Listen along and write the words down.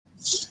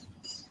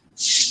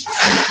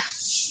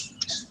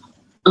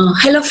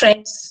Hello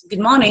friends, good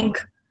morning.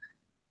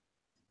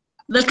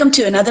 Welcome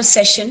to another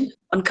session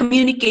on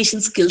communication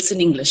skills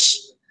in English.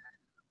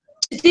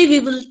 Today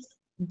we will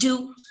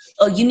do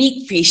a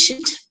unique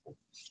patient,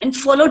 and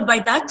followed by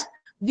that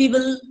we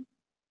will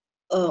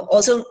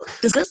also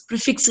discuss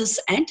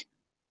prefixes and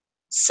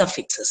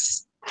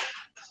suffixes.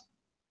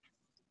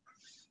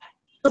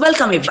 So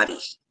welcome everybody.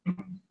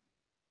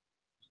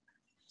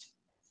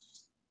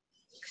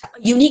 A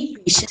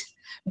unique patient.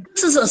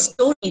 This is a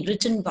story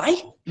written by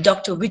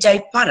Dr.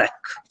 Vijay Parak.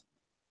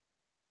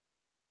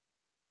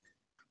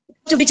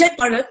 Dr. Vijay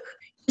Parak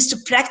used to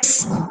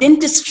practice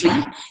dentistry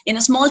in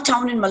a small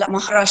town in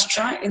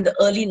Maharashtra in the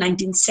early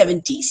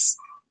 1970s.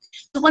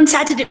 So one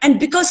Saturday, and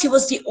because he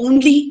was the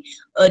only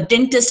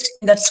dentist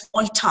in that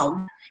small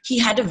town, he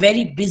had a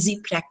very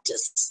busy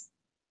practice.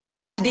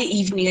 Saturday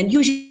evening, and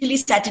usually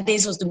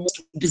Saturdays was the most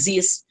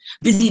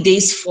busy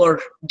days for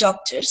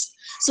doctors.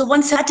 So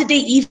one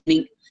Saturday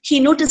evening, he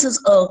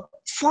notices a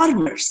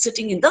farmer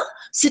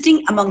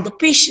sitting among the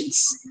patients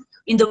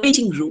in the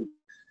waiting room.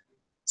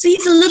 So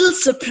he's a little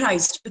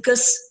surprised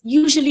because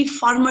usually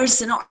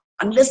farmers,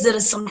 unless there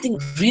is something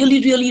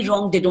really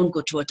wrong, they don't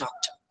go to a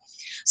doctor.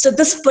 So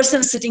this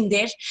person is sitting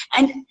there,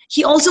 and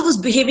he also was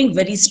behaving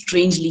very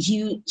strangely.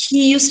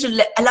 He used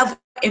to allow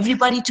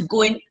everybody to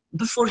go in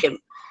before him,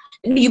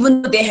 and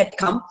even though they had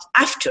come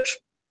after.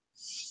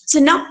 So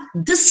now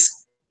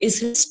this is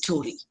his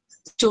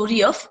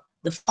story of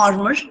the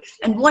farmer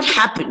and what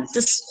happened,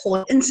 this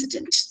whole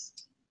incident.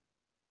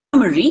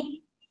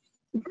 Summary.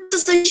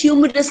 This is a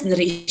humorous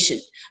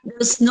narration.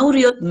 There's no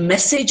real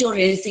message or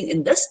anything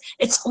in this.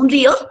 It's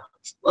only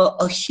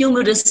a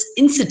humorous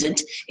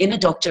incident in a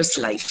doctor's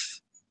life.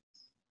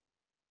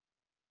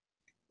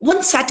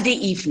 One Saturday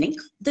evening,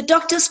 the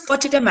doctor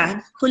spotted a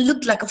man who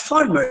looked like a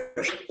farmer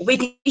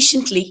waiting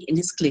patiently in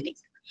his clinic.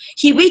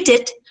 He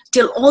waited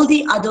till all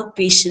the other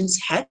patients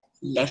had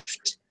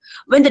left.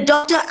 When the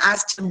doctor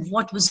asked him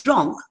what was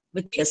wrong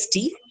with his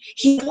teeth,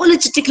 he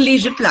apologetically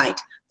replied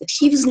that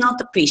he was not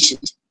the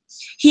patient.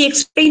 He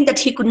explained that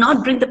he could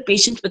not bring the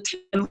patient with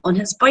him on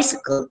his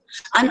bicycle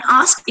and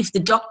asked if the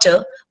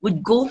doctor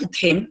would go with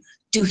him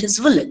to his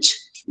village.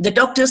 The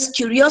doctor's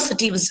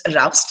curiosity was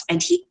aroused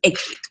and he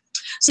agreed.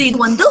 So ಇದು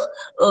ಒಂದು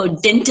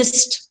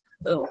dentist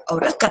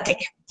ಅವರ ಕತೆ.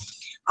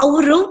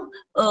 ಅವರು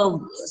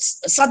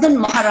southern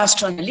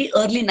ಮಹಾರಾಷ್ಟ್ರನಲ್ಲಿ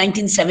early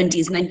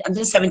 1970s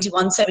ಅಂದ್ರೆ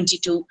 71,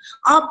 72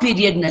 ಆ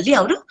period ನಲ್ಲಿ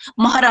ಅವರು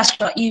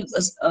ಮಹಾರಾಷ್ಟ್ರ ಈ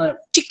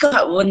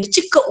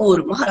ಚಿಕ್ಕ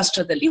ಊರು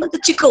ಮಹಾರಾಷ್ಟ್ರದಲ್ಲಿ ಒಂದು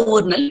ಚಿಕ್ಕ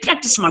ಊರಿನಲ್ಲಿ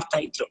ಪ್ರಾಕ್ಟೀಸ್ ಮಾಡ್ತಾ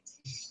ಇದ್ರು.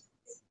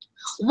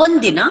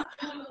 ಒಂದಿನ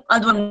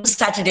ಅದೊಂದು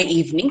ಸ್ಯಾಟರ್ಡೆ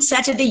ಈವ್ನಿಂಗ್.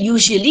 ಸ್ಯಾಟರ್ಡೆ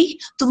ಯೂಶಲಿ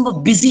ತುಂಬಾ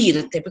ಬ್ಯುಸಿ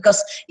ಇರುತ್ತೆ ಬಿಕಾಸ್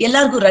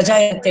ಎಲ್ಲರಿಗೂ ರಜಾ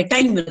ಇರುತ್ತೆ,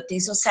 ಟೈಮ್ ಇರುತ್ತೆ.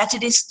 ಸೊ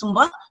ಸ್ಯಾಟರ್ಡೇಸ್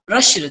ತುಂಬಾ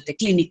ರಶ್ ಇರುತ್ತೆ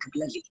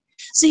ಕ್ಲಿನಿಕ್ಗಳಲ್ಲಿ.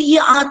 ಸೊ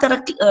ಆ ತರ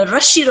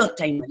ರಶ್ ಇರೋ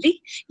ಟೈಮಲ್ಲಿ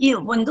ಈ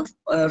ಒಂದು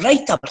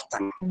ರೈತ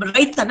ಬರ್ತಾನೆ.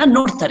 ರೈತನ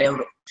ನೋಡ್ತಾರೆ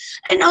ಅವರು.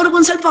 ಅಂಡ್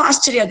ಅವ್ರಿಗೊಂದ್ ಸ್ವಲ್ಪ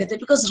ಆಶ್ಚರ್ಯ ಆಗುತ್ತೆ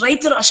ಬಿಕಾಸ್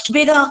ರೈತರು ಅಷ್ಟು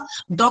ಬೇಗ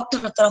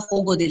ಡಾಕ್ಟರ್ ಹತ್ರ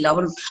ಹೋಗೋದಿಲ್ಲ.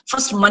 ಅವರು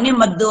ಫಸ್ಟ್ ಮನೆ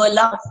ಮದ್ದು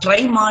ಎಲ್ಲ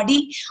ಟ್ರೈ ಮಾಡಿ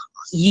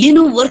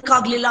ಏನು ವರ್ಕ್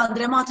ಆಗ್ಲಿಲ್ಲ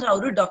ಅಂದ್ರೆ ಮಾತ್ರ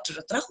ಅವರು ಡಾಕ್ಟರ್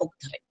ಹತ್ರ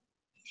ಹೋಗ್ತಾರೆ.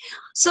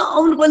 ಸೊ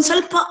ಅವ್ನಿಗೊಂದ್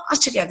ಸ್ವಲ್ಪ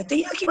ಆಶ್ಚರ್ಯ ಆಗುತ್ತೆ,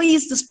 ಯಾಕೆ Y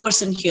is this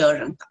person here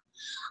ಅಂತ.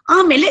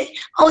 ಆಮೇಲೆ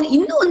ಅವನ್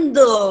ಇನ್ನೂ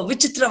ಒಂದು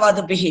ವಿಚಿತ್ರವಾದ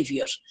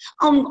ಬಿಹೇವಿಯರ್.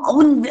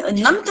 ಅವನ್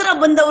ನಂತರ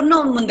ಬಂದವ್ರನ್ನ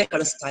ಅವ್ನ ಮುಂದೆ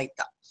ಕಳಿಸ್ತಾ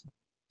ಇದ್ದ.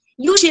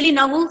 ಯೂಶಲಿ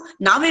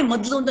ನಾವೇ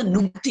ಮೊದ್ಲು ಒಂದು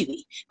ನುಗ್ತೀವಿ,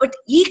 ಬಟ್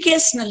ಈ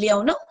ಕೇಸ್ ನಲ್ಲಿ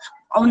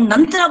ಅವನ್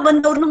ನಂತರ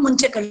ಬಂದವ್ರನ್ನ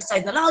ಮುಂಚೆ ಕಳಿಸ್ತಾ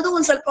ಇದ್ನಲ್ಲ, ಅದು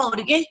ಒಂದ್ ಸ್ವಲ್ಪ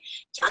ಅವ್ರಿಗೆ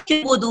ಯಾಕೆ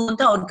ಇರ್ಬೋದು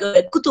ಅಂತ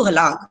ಅವ್ರಿಗೆ ಕುತೂಹಲ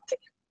ಆಗುತ್ತೆ.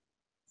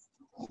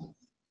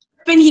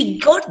 When he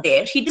got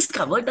there, he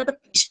discovered that the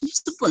patient is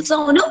the pulse. So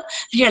ಅವನು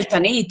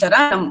ಹೇಳ್ತಾನೆ, ಈ ತರ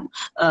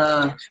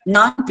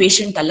ನಾನ್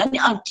ಪೇಷಂಟ್ ಅಲ್ಲ.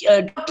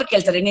 ಡಾಕ್ಟರ್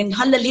ಕೇಳ್ತಾರೆ, ನಿನ್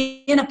ಹಲ್ಲಲ್ಲಿ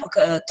ಏನಪ್ಪ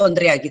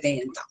ತೊಂದರೆ ಆಗಿದೆ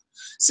ಅಂತ.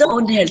 ಸೊ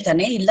ಅವನು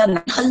ಹೇಳ್ತಾನೆ, ಇಲ್ಲ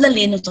ನನ್ನ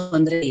ಹಲ್ಲಲ್ಲಿ ಏನು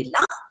ತೊಂದರೆ ಇಲ್ಲ,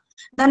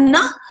 ನನ್ನ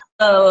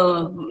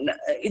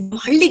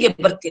ಹಳ್ಳಿಗೆ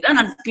ಬರ್ತೀರಾ,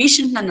 ನನ್ನ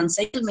ಪೇಷಂಟ್ ನನ್ನ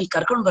ಸೈಕಲ್ ಮೇಲೆ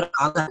ಕರ್ಕೊಂಡ್ ಬರಕ್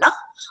ಆಗಲ್ಲ,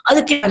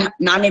 ಅದಕ್ಕೆ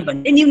ನಾನೇ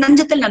ಬಂದೆ, ನೀವ್ ನನ್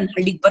ಜೊತೆ ನನ್ನ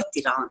ಹಳ್ಳಿಗೆ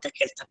ಬರ್ತೀರಾ ಅಂತ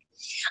ಕೇಳ್ತಾನೆ.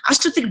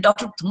 ಅಷ್ಟೊತ್ತಿಗೆ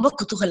ಡಾಕ್ಟರ್ ತುಂಬಾ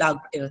ಕುತೂಹಲ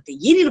ಆಗ್ಬಿಟ್ಟಿರುತ್ತೆ,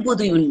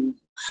 ಏನಿರ್ಬೋದು ಇವನ್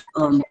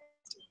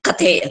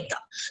ಕಥೆ ಅಂತ.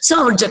 ಸೊ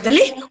ಅವ್ರ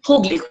ಜೊತೆಲಿ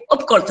ಹೋಗ್ಲಿಕ್ಕೆ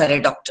ಒಪ್ಕೊಳ್ತಾರೆ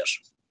ಡಾಕ್ಟರ್.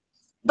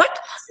 ಬಟ್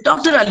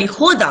ಡಾಕ್ಟರ್ ಅಲ್ಲಿ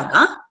ಹೋದಾಗ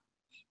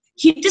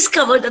he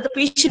discovered that the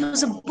patient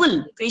was a bull.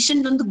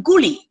 Patient ಒಂದು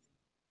ಗೂಳಿ,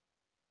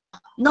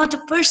 not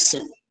a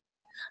person.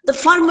 The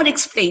farmer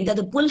explained that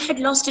the bull had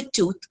lost a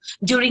tooth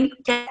during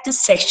practice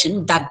session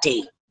that day.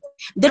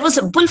 There was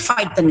a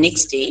bullfight the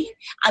next day,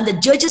 and the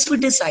judges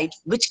would decide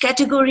which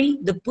category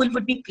the bull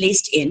would be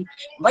placed in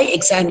by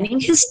examining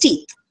his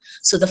teeth.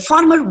 So the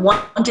farmer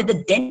wanted the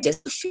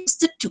dentist to fix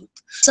the tooth.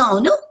 So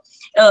ಅವನು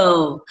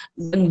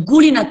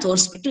ಗೂಳಿನ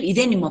ತೋರಿಸ್ಬಿಟ್ಟು,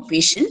 ಇದೇ ನಿಮ್ಮ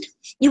patient,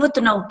 ಇವತ್ತು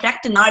ನಾವು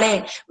ನಾಳೆ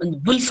ಒಂದು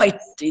bull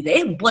fight ಇದೆ,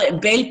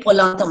 bale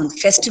ಪೋಲಾ ಅಂತ ಒಂದು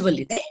ಫೆಸ್ಟಿವಲ್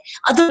ಇದೆ,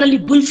 ಅದರಲ್ಲಿ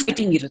ಬುಲ್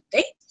ಫೈಟಿಂಗ್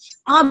ಇರುತ್ತೆ.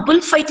 ಆ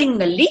ಬುಲ್ ಫೈಟಿಂಗ್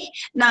ನಲ್ಲಿ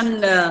ನಾನು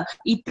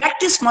ಈ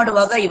ಪ್ರಾಕ್ಟೀಸ್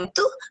ಮಾಡುವಾಗ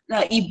ಇವತ್ತು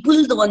ಈ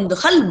ಬುಲ್ದು ಒಂದು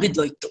ಹಲ್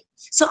ಬಿದ್ದೋಯ್ತು.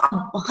 ಸೊ ಆ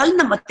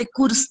ಹಲ್ನ ಮತ್ತೆ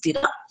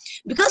ಕೂರಿಸ್ತೀರಾ,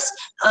 ಬಿಕಾಸ್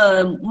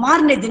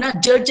ಮಾರನೇ ದಿನ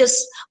ಜಡ್ಜಸ್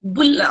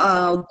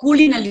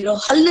ಗೂಳಿನಲ್ಲಿರೋ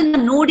ಹಲ್ಲನ್ನ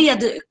ನೋಡಿ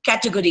ಅದು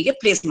ಕ್ಯಾಟಗರಿಗೆ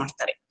ಪ್ಲೇಸ್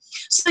ಮಾಡ್ತಾರೆ.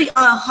 ಸೊ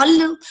ಆ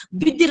ಹಲ್ಲು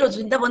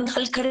ಬಿದ್ದಿರೋದ್ರಿಂದ ಒಂದ್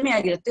ಹಲ್ಲು ಕಡಿಮೆ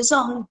ಆಗಿರುತ್ತೆ. ಸೊ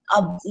ಆ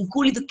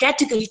ಗೂಳಿದು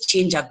ಕ್ಯಾಟಗರಿ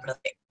ಚೇಂಜ್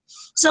ಆಗ್ಬಿಡುತ್ತೆ.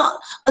 ಸೊ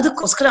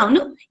ಅದಕ್ಕೋಸ್ಕರ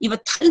ಅವನು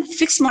ಇವತ್ತು ಹಲ್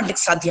ಫಿಕ್ಸ್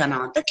ಮಾಡ್ಲಿಕ್ಕೆ ಸಾಧ್ಯನಾ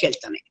ಅಂತ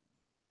ಕೇಳ್ತಾನೆ.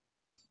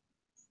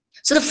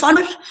 ಸೊ ದ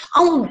ಫಾರ್ಮರ್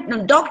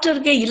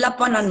ಡಾಕ್ಟರ್ಗೆ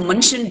ಇಲ್ಲಪ್ಪ ನಾನು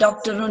ಮನುಷ್ಯನ್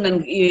ಡಾಕ್ಟರು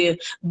ನನ್ಗೆ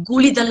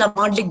ಗೂಳಿದೆಲ್ಲ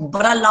ಮಾಡ್ಲಿಕ್ಕೆ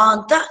ಬರಲ್ಲ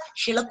ಅಂತ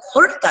ಹೇಳಕ್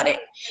ಹೊರಡ್ತಾರೆ.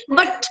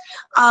 ಬಟ್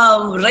ಆ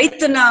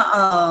ರೈತನ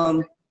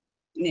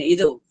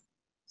ಇದು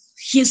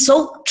he is so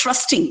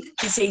trusting,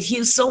 he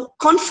is so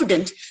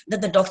confident that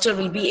the doctor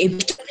will be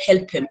able to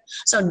help him.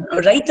 So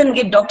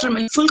ರೈತನ್ಗೆ doctor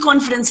ಮೇಲೆ ಫುಲ್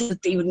ಕಾನ್ಫಿಡೆನ್ಸ್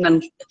ಇರುತ್ತೆ, ಇವ್ರು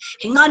ನನ್ಗೆ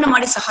ಹೆಂಗಾನ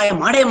ಮಾಡಿ ಸಹಾಯ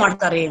ಮಾಡೇ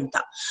ಮಾಡ್ತಾರೆ ಅಂತ.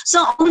 ಸೊ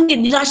ಅವನಿಗೆ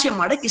ನಿರಾಶೆ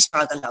ಮಾಡಕ್ ಇಷ್ಟ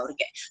ಆಗಲ್ಲ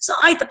ಅವ್ರಿಗೆ. ಸೊ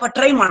ಆಯ್ತಪ್ಪ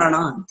ಟ್ರೈ ಮಾಡೋಣ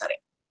ಅಂತಾರೆ.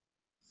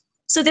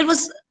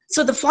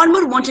 So the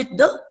farmer wanted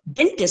the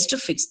dentist to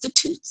fix the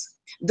tooth.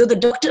 Though the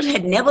doctor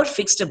had never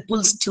fixed a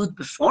bull's tooth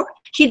before,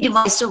 he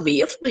devised a way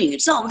of doing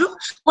it. So ಅವರು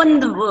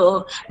ಒಂದು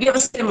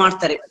ವ್ಯವಸ್ಥೆ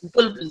ಮಾಡ್ತಾರೆ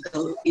ಬುಲ್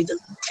ಇದು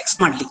fix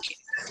ಮಾಡ್ಲಿಕ್ಕೆ.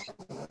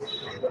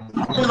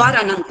 ಒಂದು ವಾರ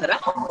ನಂತರ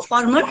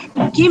farmer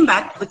came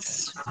back with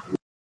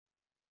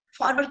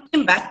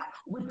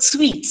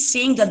sweets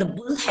saying that the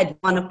bull had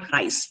won a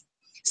prize.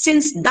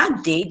 Since that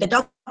day, the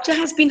doctor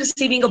has been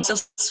receiving a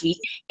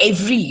sweet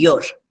every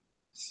year.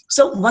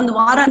 So ಒಂದ್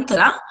ವಾರ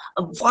ನಂತರ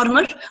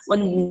ಫಾರ್ಮರ್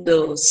ಒಂದು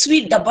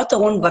ಸ್ವೀಟ್ ಡಬ್ಬ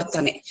ತಗೊಂಡ್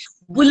ಬರ್ತಾನೆ.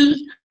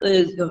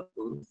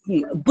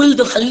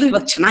 ಬುಲ್ದು ಹಲ್ಲು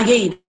ಇವಾಗ ಚೆನ್ನಾಗೇ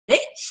ಇದೆ,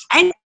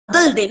 ಅಂಡ್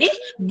ಅದಲ್ದೇನೆ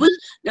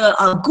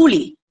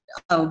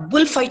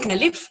ಬುಲ್ ಫೈಟ್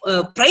ನಲ್ಲಿ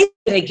ಪ್ರೈಸ್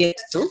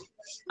ಗೆದ್ದು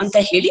ಅಂತ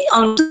ಹೇಳಿ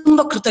ಅವನು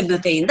ತುಂಬಾ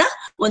ಕೃತಜ್ಞತೆಯಿಂದ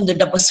ಒಂದು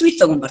ಡಬ್ಬ ಸ್ವೀಟ್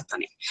ತಗೊಂಡ್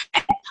ಬರ್ತಾನೆ.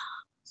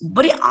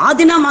 ಬರೀ ಆ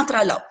ದಿನ ಮಾತ್ರ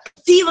ಅಲ್ಲ,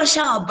 ಪ್ರತಿ ವರ್ಷ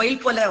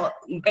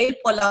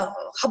ಬೈಲ್ಪೊಲ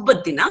ಹಬ್ಬದ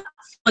ದಿನ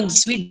ಒಂದು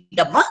ಸ್ವೀಟ್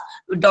ಡಬ್ಬ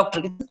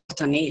ಡಾಕ್ಟರ್ಗೆ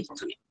ಕೊಡ್ತಾನೆ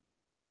ಇರ್ತಾನೆ.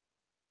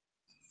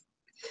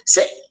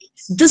 So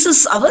this is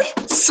our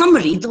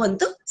summary. ಇದು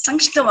ಒಂದು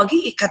ಸಂಕ್ಷಿಪ್ತವಾಗಿ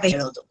ಈ ಕಥೆ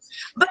ಹೇಳೋದು.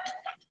 But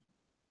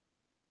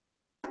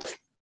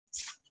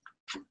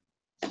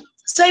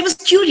so I was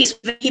curious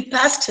when he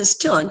passed his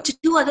turn to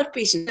two other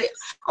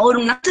patients. ಅವ್ರ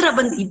ನಂತರ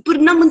ಬಂದು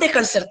ಇಬ್ಬರನ್ನ ಮುಂದೆ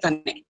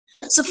ಕಳ್ಸಿರ್ತಾನೆ.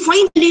 ಸೊ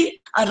ಫೈನಲಿ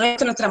ಆ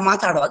ರೈತನ ಹತ್ರ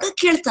ಮಾತಾಡುವಾಗ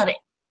ಕೇಳ್ತಾರೆ,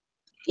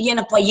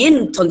 ಏನಪ್ಪಾ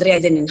ಏನ್ ತೊಂದರೆ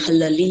ಇದೆ ನಿನ್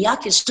ಹಲ್ಲಲ್ಲಿ,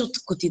 ಯಾಕೆ ಎಷ್ಟು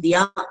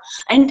ಕೂತಿದ್ಯಾ,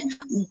 ಅಂಡ್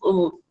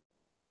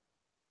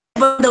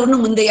ಬಂದವ್ರನ್ನ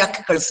ಮುಂದೆ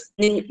ಯಾಕೆ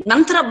ನಿನ್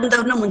ನಂತರ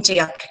ಬಂದವ್ರನ್ನ ಮುಂಚೆ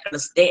ಯಾಕೆ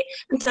ಕಳಿಸ್ದೆ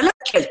ಅಂತೆಲ್ಲ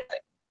ಕೇಳ್ತಾರೆ.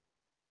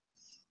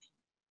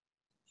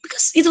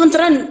 ಬಿಕಾಸ್ ಇದು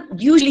ಒಂಥರ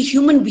ಯೂಶಲಿ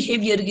ಹ್ಯೂಮನ್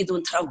ಬಿಹೇವಿಯರ್ಗೆ ಇದು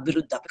ಒಂಥರ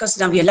ವಿರುದ್ಧ. ಬಿಕಾಸ್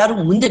ನಾವ್ ಎಲ್ಲಾರು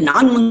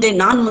ನಾನ್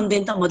ಮುಂದೆ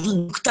ಅಂತ ಮೊದಲು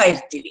ನುಗ್ತಾ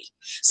ಇರ್ತೀವಿ.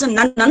 ಸೊ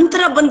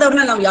ನಂತರ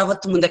ಬಂದವ್ರನ್ನ ನಾವ್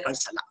ಯಾವತ್ತು ಮುಂದೆ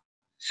ಕಳ್ಸಲ್ಲ.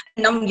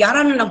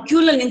 ಯಾರನ್ನ ನಾವ್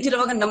ಕ್ಯೂಲಲ್ಲಿ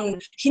ನಿಂತಿರುವಾಗ ನಮ್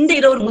ಹಿಂದೆ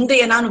ಇರೋರು ಮುಂದೆ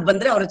ಏನಾನು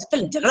ಬಂದ್ರೆ ಅವ್ರ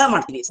ಜೊತೆ ಜಗಳ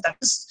ಮಾಡ್ತೀವಿ. That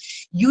is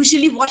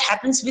usually what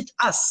happens with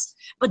us.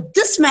 But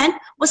this man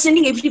was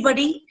sending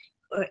everybody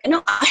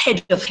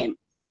ahead of him.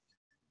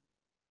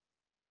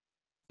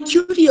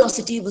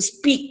 Curiosity was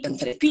piqued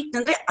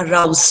ಅಂದ್ರೆ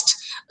aroused,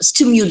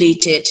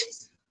 stimulated.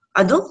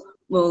 ಅದು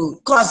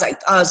ಕಾಸ್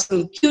ಆಯ್ತು.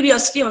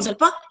 ಕ್ಯೂರಿಯಾಸಿಟಿ ಒಂದ್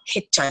ಸ್ವಲ್ಪ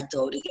ಹೆಚ್ಚಾಯ್ತು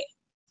ಅವರಿಗೆ.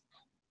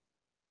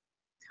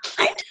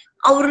 ಅಂಡ್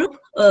ಅವರು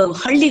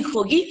ಹಳ್ಳಿಗೆ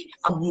ಹೋಗಿ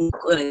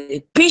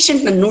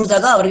ಪೇಷಂಟ್ ನ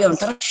ನೋಡಿದಾಗ ಅವ್ರಿಗೆ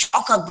ಒಂಥರ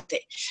ಶಾಕ್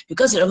ಆಗುತ್ತೆ.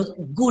 ಬಿಕಾಸ್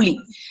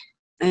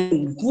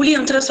ಗೂಳಿ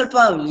ಒಂಥರ ಸ್ವಲ್ಪ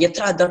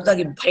ಎತ್ತರ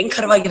ದೊಡ್ಡದಾಗಿ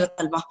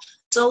ಭಯಂಕರವಾಗಿರುತ್ತಲ್ವಾ.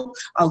 ಸೊ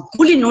ಆ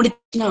ಗೂಳಿ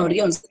ನೋಡಿದ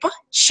ಅವ್ರಿಗೆ ಒಂದ್ ಸ್ವಲ್ಪ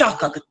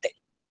ಶಾಕ್ ಆಗುತ್ತೆ.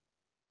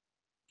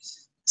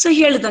 ಸೊ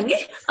ಹೇಳ್ದಂಗೆ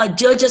ಆ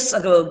ಜರ್ಜಸ್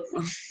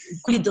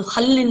ಗುಳಿದು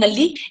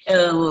ಹಲ್ಲಿನಲ್ಲಿ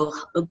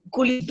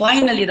ಗುಳಿ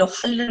ಬಾಯಿನಲ್ಲಿರೋ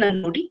ಹಲ್ಲನ್ನ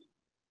ನೋಡಿ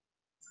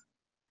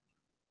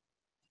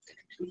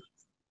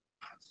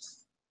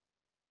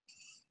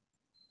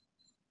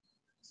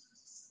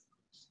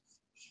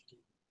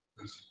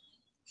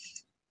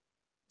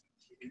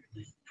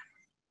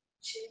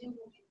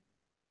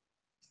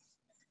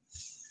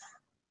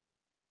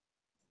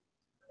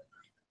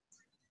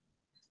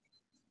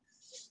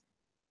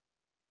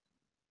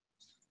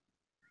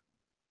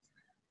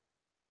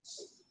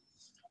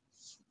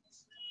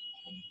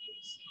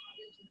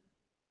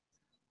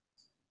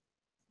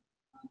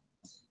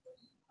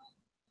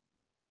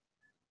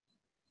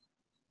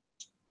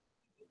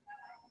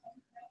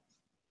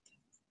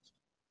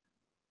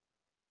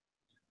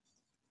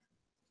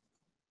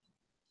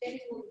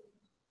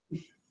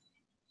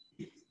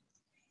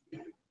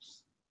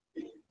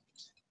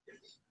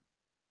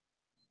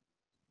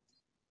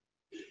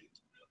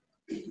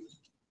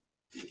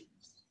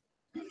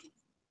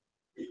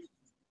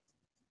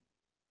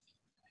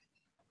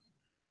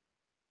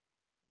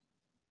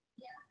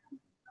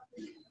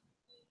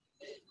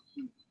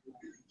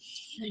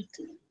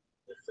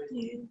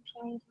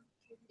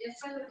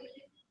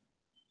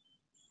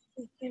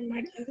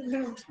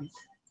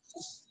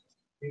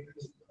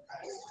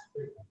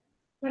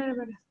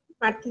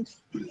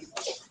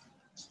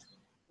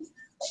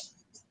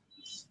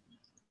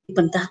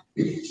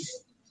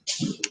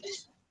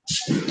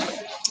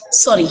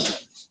Sorry,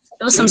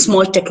 there was some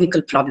small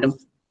technical problem.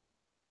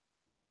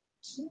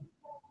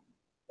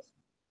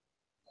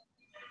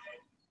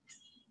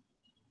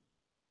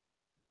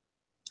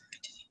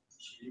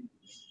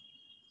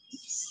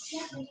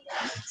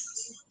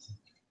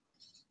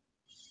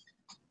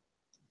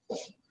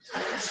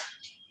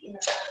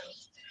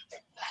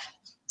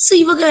 So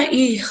ಇವಾಗ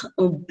ಈ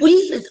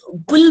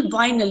ಬುಲ್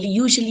ಬಾಯ್ನಲ್ಲಿ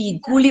ಯೂಶಲಿ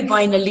ಗೂಳಿ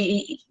ಬಾಯ್ನಲ್ಲಿ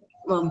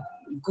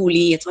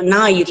ಗೂಳಿ ಅಥವಾ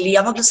ನಾಯಿ ಇರ್ಲಿ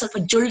ಯಾವಾಗ್ಲೂ ಸ್ವಲ್ಪ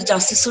ಜೊಳ್ಳು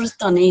ಜಾಸ್ತಿ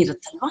ಸುಳ್ತಾನೆ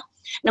ಇರುತ್ತಲ್ವಾ,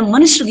 ನಮ್ಮ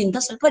ಮನುಷ್ಯರಿಗಿಂತ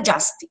ಸ್ವಲ್ಪ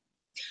ಜಾಸ್ತಿ.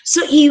 ಸೊ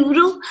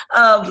ಇವರು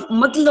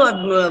ಮೊದಲು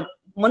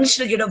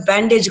ಮನುಷ್ಯರಿಗಿಡೋ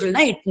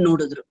ಬ್ಯಾಂಡೇಜ್ಗಳನ್ನ ಇಟ್ಟು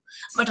ನೋಡಿದ್ರು,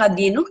 ಬಟ್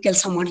ಅದೇನು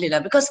ಕೆಲಸ ಮಾಡ್ಲಿಲ್ಲ,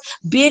 ಬಿಕಾಸ್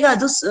ಬೇಗ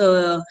ಅದು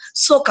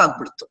ಸೋಕ್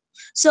ಆಗ್ಬಿಡ್ತು.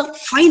 ಸೊ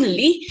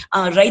ಫೈನಲಿ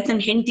ರೈತನ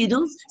ಹೆಂಡತಿದು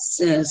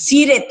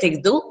ಸೀರೆ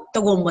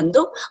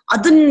ತಗೊಂಡ್ಬಂದು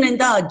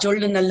ಅದನ್ನಿಂದ ಆ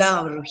ಜೊಳ್ಳನ್ನೆಲ್ಲ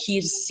ಅವರು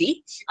ಹೀರಿಸಿ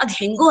ಅದ್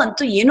ಹೆಂಗೋ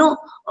ಅಂತೂ ಏನೋ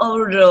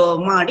ಅವ್ರು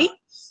ಮಾಡಿ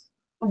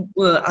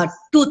ಆ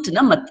ಟೂತ್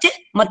ನ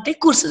ಮತ್ತೆ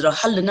ಕೂರ್ಸಿದ್ರು,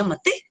 ಹಲ್ಲನ್ನ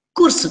ಮತ್ತೆ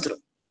ಕೂರ್ಸಿದ್ರು.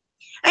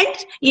 ಅಂಡ್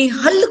ಈ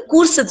ಹಲ್ಲು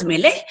ಕೂರ್ಸದ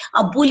ಮೇಲೆ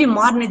ಆ ಬೂಲಿ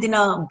ಮಾರನೇ ದಿನ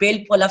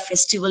ಬೇಲ್ಪೋಲ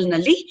ಫೆಸ್ಟಿವಲ್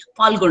ನಲ್ಲಿ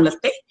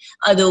ಪಾಲ್ಗೊಳ್ಳುತ್ತೆ.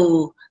 ಅದು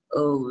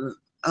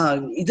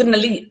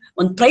ಇದರಲ್ಲಿ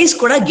ಒಂದು ಪ್ರೈಸ್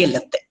ಕೂಡ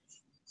ಗೆಲ್ಲುತ್ತೆ.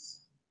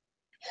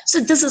 So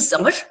this is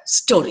our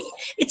story.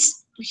 It's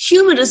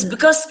humorous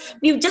because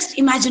ನೀವು ಜಸ್ಟ್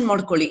ಇಮ್ಯಾಜಿನ್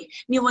ಮಾಡ್ಕೊಳ್ಳಿ,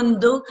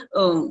 ನೀವೊಂದು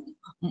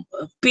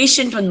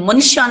ಪೇಷಂಟ್, ಒಂದು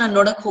ಮನುಷ್ಯನ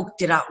ನೋಡಕ್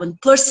ಹೋಗ್ತೀರಾ, ಒಂದು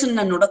ಪರ್ಸನ್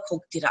ನ ನೋಡಕ್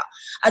ಹೋಗ್ತೀರಾ,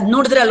 ಅದ್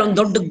ನೋಡಿದ್ರೆ ಅಲ್ಲಿ ಒಂದು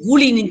ದೊಡ್ಡ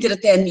ಗೂಳಿ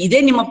ನಿಂತಿರುತ್ತೆ, ಇದೇ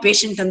ನಿಮ್ಮ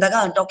ಪೇಷಂಟ್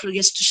ಅಂದಾಗ ಡಾಕ್ಟರ್ಗೆ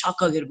ಎಷ್ಟು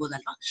shock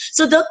ಆಗಿರ್ಬೋದಲ್ವಾ.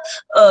 So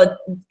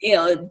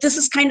this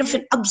is kind of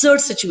an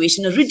absurd situation,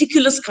 a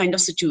ridiculous kind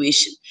of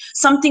situation,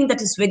 something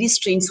that is very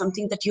strange,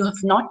 something that you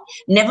have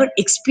never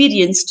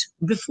experienced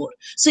before.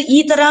 So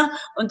ಈ ತರ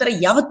ಒಂಥರ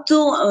ಯಾವತ್ತೂ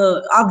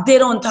ಆಗದೆ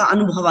ಇರೋಂತಹ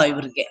ಅನುಭವ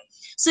ಇವ್ರಿಗೆ.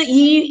 ಸೊ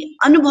ಈ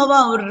ಅನುಭವ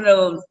ಅವ್ರ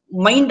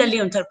ಮೈಂಡ್ ಅಲ್ಲಿ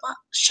ಒಂದ್ ಸ್ವಲ್ಪ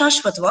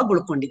ಶಾಶ್ವತವಾಗಿ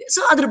ಉಳ್ಕೊಂಡಿದೆ. ಸೊ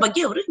ಅದ್ರ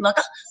ಬಗ್ಗೆ ಅವರು ಇವಾಗ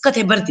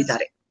ಕಥೆ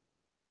ಬರ್ತಿದ್ದಾರೆ.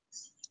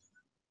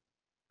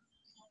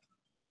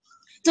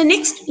 So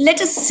next, let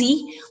us see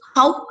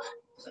how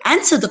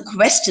answer the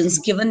questions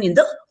given in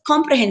the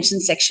comprehension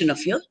section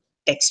of your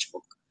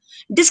textbook.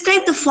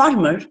 Describe the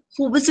farmer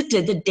who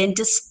visited the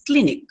dentist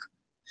clinic.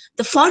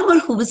 The farmer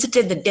who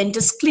visited the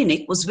dentist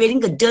clinic was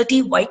wearing a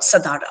dirty white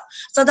sadara.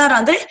 Sadara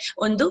andre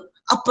ಒಂದು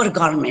upper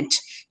garment.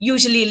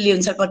 Usually ಇಲ್ಲಿ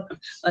ಒಂದ್ ಸ್ವಲ್ಪ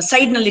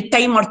side ನಲ್ಲಿ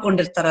tie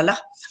ಮಾಡ್ಕೊಂಡಿರ್ತಾರಲ್ಲ,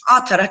 ಆ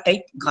ತರ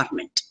type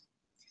garment.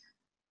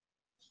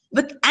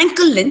 With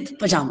ankle length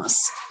ಪಜಾಮಾಸ್.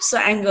 So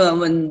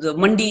ಒಂದು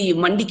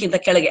ಮಂಡಿಗಿಂತ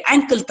ಕೆಳಗೆ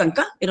ankle ತನಕ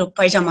ಇರೋ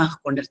pyjama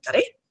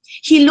ಹಾಕೊಂಡಿರ್ತಾರೆ.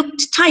 He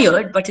looked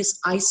tired, but his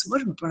eyes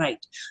were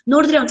bright.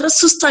 ನೋಡಿದ್ರೆ ಒಂಥರ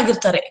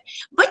ಸುಸ್ತಾಗಿರ್ತಾರೆ,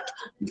 ಬಟ್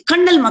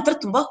ಕಣ್ಣಲ್ಲಿ ಮಾತ್ರ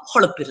ತುಂಬಾ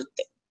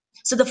ಹೊಳಪಿರುತ್ತೆ.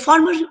 So the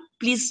farmer,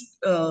 please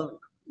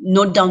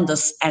note down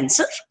this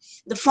answer.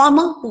 The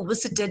farmer who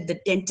visited the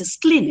dentist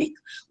clinic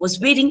was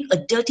wearing a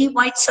dirty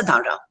white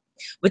sadara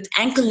with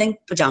ankle-length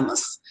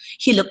pajamas.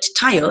 He looked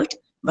tired,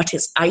 but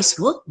his eyes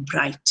were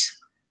bright.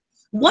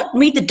 What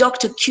made the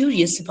doctor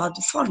curious about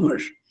the farmer?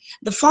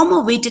 The farmer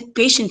waited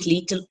patiently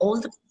till all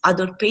the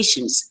other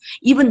patients,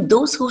 even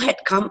those who had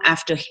come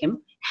after him,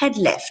 had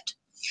left.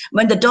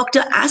 When the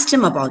doctor asked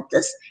him about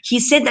this, he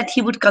said that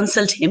he would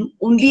consult him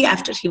only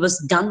after he was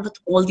done with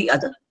all the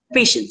other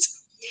patients.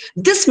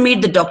 This made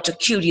the doctor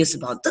curious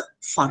about the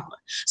farmer.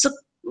 So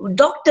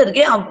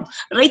ಡಾಕ್ಟರ್ಗೆ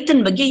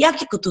ರೈತನ ಬಗ್ಗೆ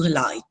ಯಾಕೆ ಕುತೂಹಲ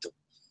ಆಯ್ತು?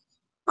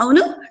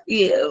 ಅವನು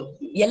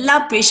ಎಲ್ಲಾ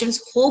patients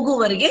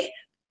ಹೋಗುವವರೆಗೆ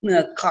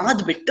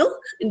ಕಾದ್ಬಿಟ್ಟು,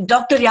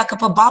 doctor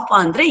ಯಾಕಪ್ಪ ಬಾಪ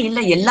ಅಂದ್ರೆ, ಇಲ್ಲ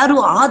ಎಲ್ಲಾರು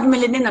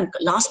ಆದ್ಮೇಲೆನೆ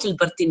ನಾನು ಲಾಸ್ಟ್ ಅಲ್ಲಿ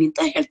ಬರ್ತೀನಿ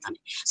ಅಂತ ಹೇಳ್ತಾನೆ.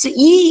 ಸೊ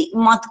ಈ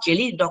ಮಾತು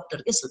ಕೇಳಿ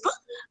ಡಾಕ್ಟರ್ಗೆ ಸ್ವಲ್ಪ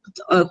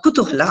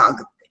ಕುತೂಹಲ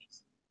ಆಗುತ್ತೆ.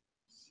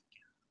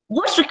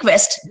 What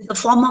request did the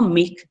farmer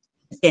make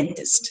the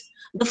dentist?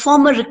 The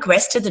farmer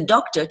requested the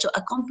doctor to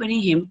accompany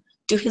him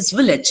to his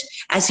village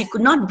as he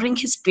could not bring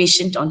his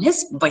patient on his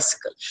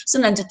bicycle. So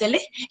nan jotele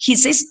he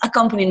says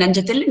accompany, nan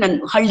jotele nan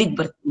hallig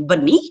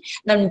banni,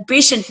 nan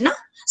patient na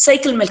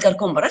cycle mel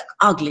karkon barak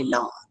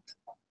aglilla.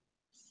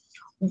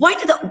 Why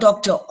did the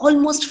doctor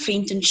almost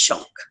faint in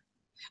shock?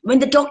 When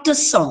the doctor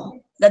saw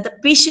that the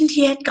patient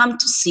he had come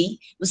to see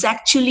was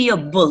actually a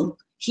bull,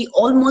 he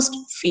almost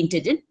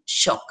fainted in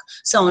shock.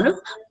 So ಅವನು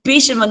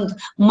patient ಒಂದು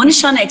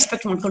ಮನುಷ್ಯನ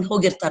expect ಮಾಡ್ಕೊಂಡು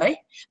ಹೋಗಿರ್ತಾರೆ,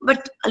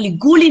 but ಅಲ್ಲಿ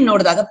ಗೂಳಿ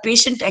ನೋಡಿದಾಗ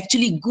patient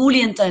actually ಗೂಳಿ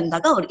ಅಂತ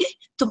ಅಂದಾಗ ಅವ್ರಿಗೆ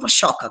ತುಂಬಾ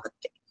ಶಾಕ್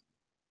ಆಗುತ್ತೆ.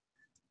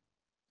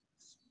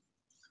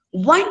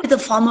 Why did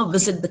the farmer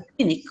visit the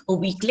clinic a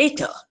week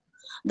later?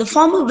 The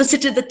farmer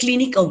visited the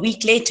clinic a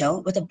week later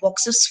with a box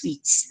of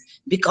sweets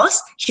because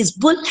his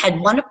bull had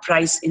won a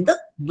prize in the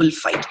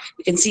bullfight.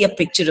 You can see a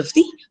picture of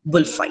the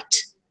bullfight.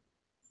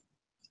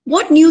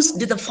 What news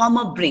did the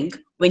farmer bring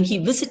when he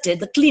visited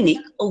the clinic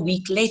a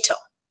week later?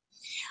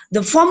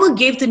 The farmer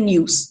gave the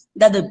news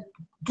that the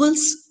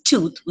bull's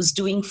tooth was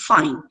doing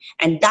fine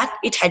and that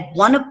it had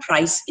won a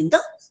prize in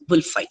the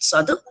bullfight. So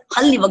adu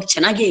halli ivaga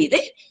chenage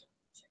ide,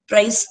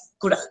 prize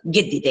kuda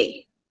geddide.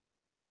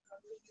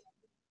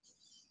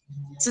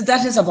 So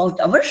that is about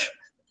our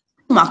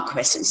mark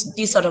questions.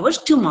 These are our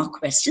 2 mark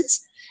questions.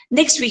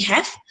 Next we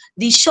have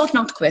the short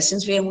note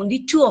questions. We have only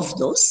 2 of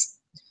those.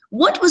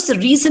 What was the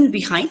reason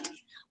behind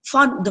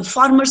the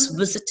farmer's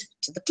visit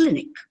to the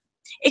clinic?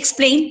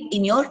 Explain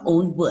in your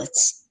own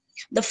words.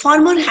 The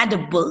farmer had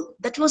a bull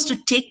that was to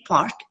take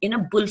part in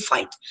a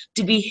bullfight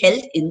to be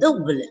held in the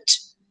village.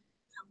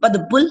 But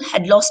the bull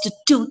had lost a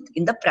tooth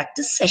in the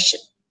practice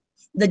session.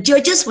 The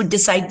judges would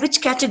decide which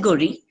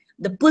category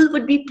the bull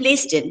would be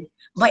placed in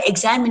by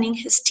examining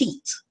his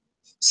teeth.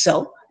 So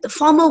the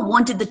farmer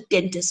wanted the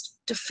dentist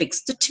to fix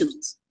the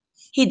tooth.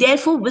 He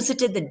therefore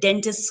visited the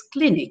dentist's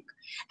clinic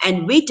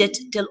and waited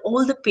till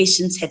all the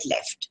patients had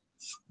left.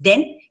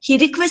 Then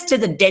he requested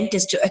the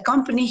dentist to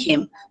accompany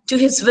him to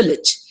his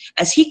village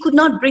as he could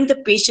not bring the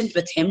patient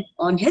with him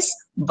on his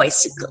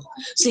bicycle.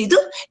 So idu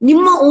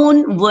nimma own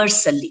words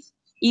alli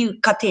ಈ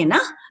ಕಥೆನ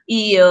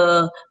ಈ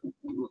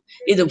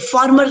ಇದು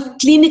farmer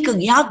clinic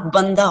ಯಾಕೆ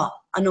ಬಂದ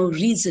ಅನ್ನೋ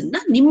reason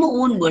ನ ನಿಮ್ಮ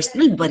own words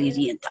ನಲ್ಲಿ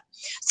ಬರೀರಿ ಅಂತ.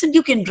 So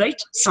you can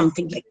write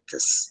something like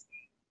this.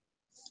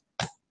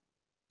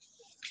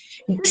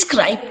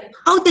 Describe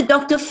how the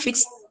doctor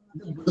fixed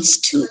the bull's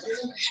tooth.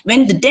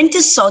 When the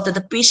dentist saw that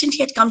the patient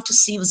he had come to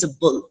see was a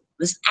bull,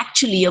 was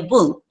actually a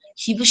bull,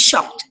 he was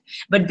shocked.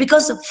 But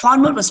because the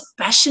farmer was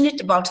passionate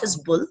about his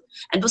bull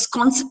and was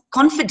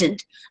confident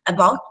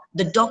about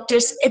the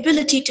doctor's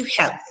ability to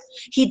help,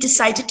 he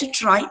decided to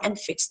try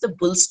and fix the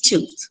bull's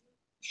tooth.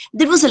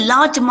 There was a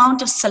large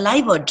amount of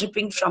saliva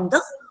dripping from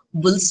the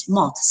bull's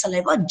mouth.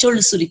 Saliva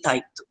jollu surita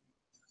ittu.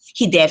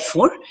 He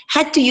therefore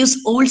had to use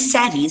old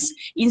saris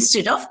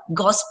instead of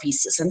gauze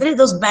pieces. Andre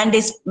those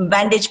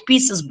bandage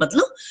pieces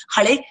badlu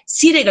hale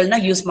ಸೀರೆಗಳನ್ನ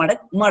use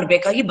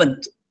ಮಾಡಬೇಕಾಗಿ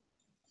ಬಂತು.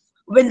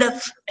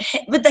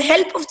 With the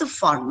help of the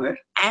farmer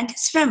and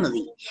his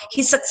family,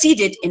 he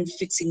succeeded in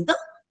fixing the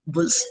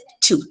bull's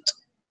tooth.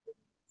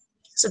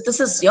 So this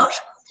is your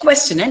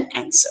question and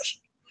answer.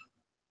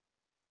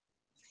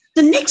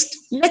 The next,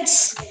 let's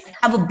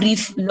have a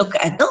brief look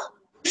at the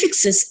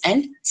prefixes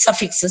and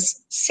suffixes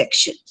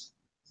section.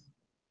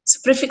 So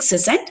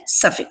prefixes and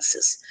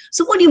suffixes.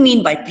 So what do you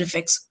mean by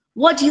prefix?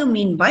 What do you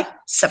mean by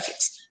suffix?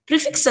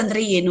 Prefix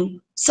andre enu,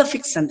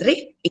 suffix andre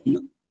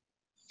enu.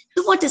 So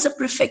what is a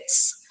prefix?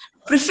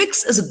 Prefix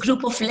is a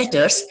group of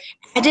letters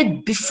added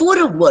before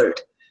a word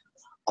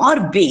or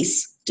base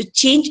to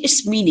change its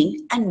meaning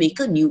and make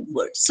a new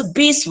word. So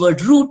base word,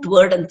 root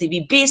word antivi,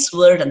 base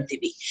word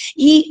antivi.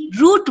 Ee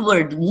root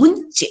word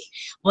munche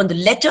ಒಂದು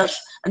letter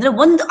ಅಂದ್ರೆ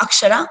ಒಂದು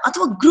ಅಕ್ಷರ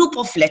ಅಥವಾ group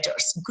of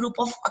letters, group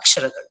of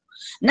ಅಕ್ಷರಗಳು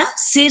ನ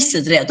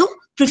ಸೇರಿಸಿದ್ರೆ ಅದು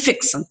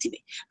prefix ಅಂತೀವಿ.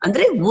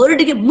 ಅಂದ್ರೆ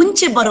ವರ್ಡ್ಗೆ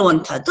ಮುಂಚೆ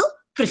ಬರುವಂತಹದ್ದು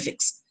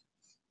prefix.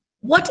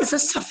 What is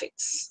a suffix?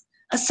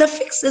 A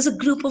suffix is a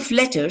group of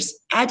letters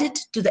added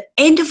to the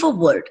end of a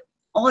word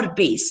or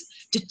base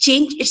to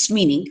change its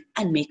meaning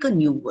and make a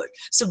new word.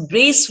 So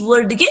base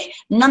word ge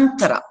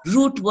nantara,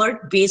 root word,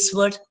 base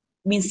word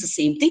means the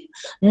same thing.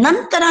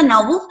 Nantara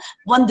ನಾವು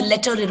ಒಂದು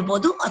letter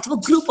ಇರಬಹುದು ಅಥವಾ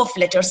group of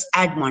letters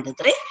add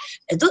ಮಾಡಿದ್ರೆ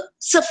ಅದು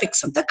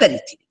suffix ಅಂತ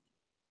ಕರಿತೀವಿ.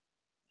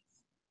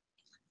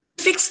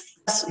 Prefix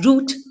plus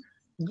root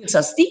gives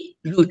us the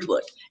root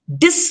word.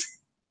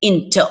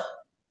 Disinter.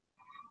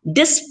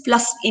 Dis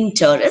plus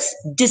inter is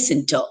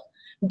disinter.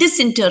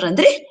 Disinter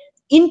andre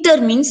inter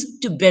means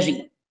to bury.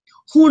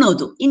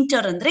 ಹೂಣೋದು.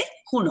 Inter ಅಂದ್ರೆ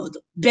ಹೂಣೋದು,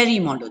 berry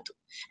ಮಾಡೋದು.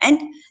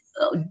 ಅಂಡ್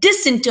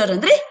disinter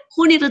ಅಂದ್ರೆ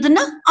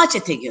ಹೂಣಿರೋದನ್ನ ಆಚೆ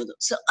ತೆಗೆಯೋದು.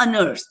 So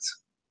unearth.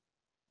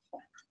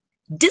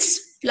 Dis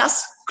plus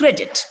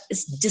credit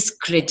is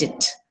discredit.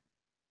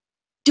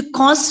 To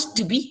cause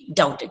to be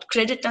doubted.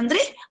 Credit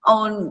ಅಂದ್ರೆ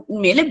ಅವನ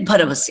ಮೇಲೆ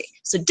ಭರವಸೆ.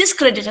 So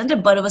discredit ಅಂದ್ರೆ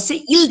ಭರವಸೆ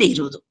ಇಲ್ಲದೆ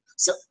ಇರೋದು.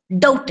 ಸೊ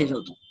ಡೌಟ್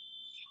ಇರೋದು.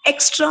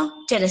 Extra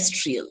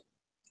terrestrial.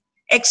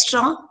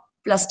 Extra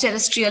plus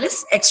terrestrial is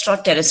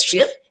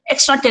extraterrestrial.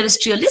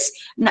 Extraterrestrial is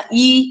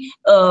ಈ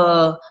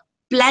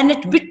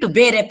ಪ್ಲಾನೆಟ್ ಬಿಟ್ಟು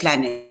ಬೇರೆ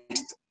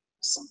planet,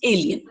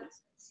 alien.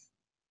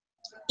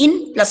 In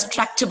plus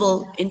tractable,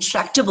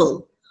 intractable,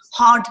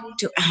 hard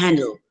to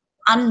handle,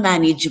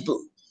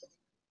 unmanageable.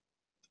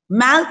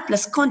 Mal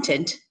plus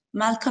content,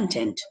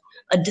 malcontent,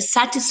 a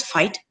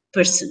dissatisfied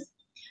person.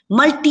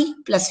 Multi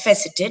plus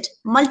faceted,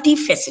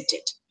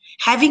 multifaceted,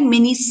 having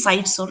many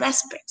sides or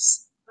aspects.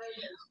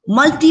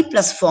 Multi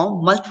plus form,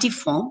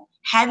 multiform,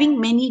 having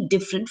many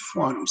different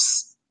forms.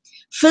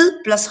 Fill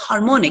plus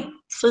harmonic,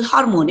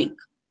 philharmonic,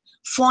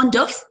 fond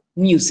of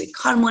music.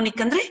 Harmonic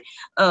andre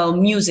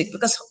music,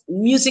 because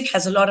music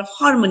has a lot of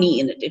harmony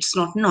in it. It's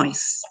not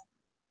noise.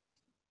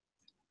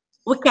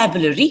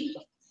 Vocabulary.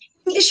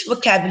 English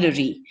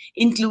vocabulary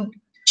include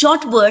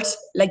short words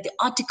like the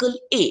article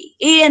a.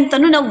 A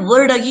antanu ನಾವು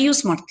word ಆಗಿ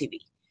use ಮಾಡ್ತೀವಿ.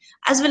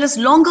 As well as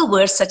longer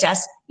words such as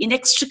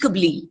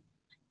inextricably,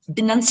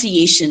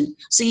 denunciation.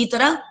 So ಈ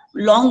ತರ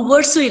long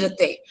words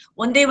ಇರುತ್ತೆ.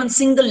 ಒಂದೇ ಒಂದು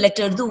single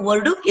ಲೆಟರ್ದು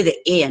word ಇದೆ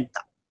a ಅಂತ.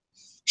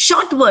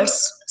 Short words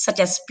such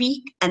as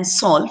speak and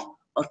solve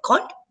are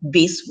called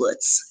base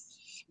words.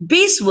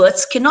 Base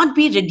words cannot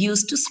be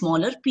reduced to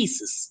smaller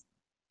pieces.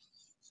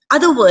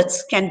 Other words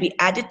can be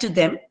added to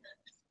them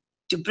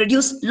to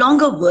produce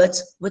longer words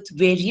with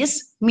various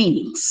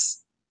meanings.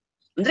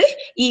 ಅಂದ್ರೆ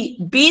ಈ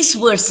base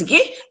words ಗೆ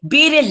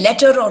ಬೇರೆ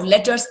letter R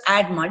letters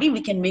add ಮಾಡಿ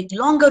we can make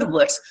longer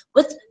words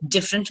with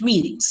different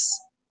meanings.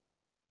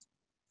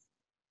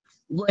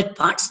 Word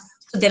parts.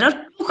 So there are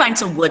two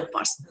kinds of word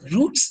parts, the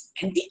roots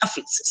and the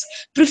affixes.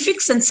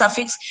 Prefix and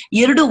suffix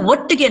ಎರಡು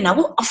ಒಟ್ಟಿಗೆ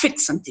ನಾವು affix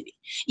ಅಂತೀವಿ.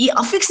 ಈ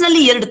affix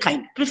ನಲ್ಲಿ ಎರಡು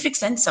kind, prefix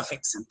and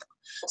suffix ಅಂತ.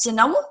 So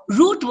ನಾವು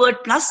root word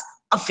plus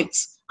affix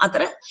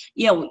ಆತರ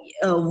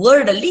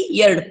ವರ್ಡ್ ಅಲ್ಲಿ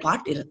ಎರಡು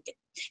ಪಾರ್ಟ್ ಇರುತ್ತೆ.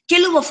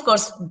 ಕೆಲವು ಆಫ್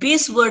ಕೋರ್ಸ್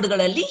ಬೇಸ್ ವರ್ಡ್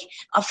ಗಳಲ್ಲಿ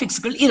affix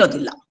ಗಳು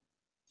ಇರೋದಿಲ್ಲ.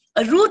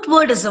 A root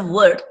word is a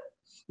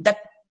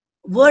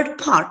word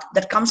part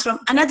that comes from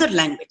another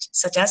language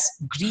such as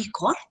Greek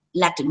or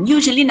Latin.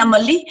 Usually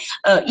ನಮ್ಮಲ್ಲಿ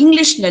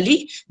ಇಂಗ್ಲಿಷ್ ನಲ್ಲಿ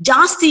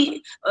ಜಾಸ್ತಿ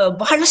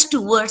ಬಹಳಷ್ಟು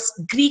ವರ್ಡ್ಸ್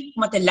ಗ್ರೀಕ್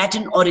ಮತ್ತೆ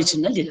ಲ್ಯಾಟಿನ್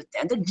ಒರಿಜಿನ್ ಅಲ್ಲಿ ಇರುತ್ತೆ.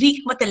 ಅಂದ್ರೆ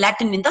ಗ್ರೀಕ್ ಮತ್ತೆ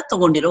ಲ್ಯಾಟಿನ್ ನಿಂದ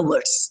ತಗೊಂಡಿರೋ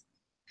words.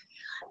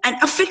 An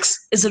affix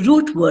is a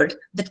root word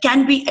that can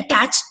be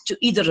attached to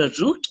either a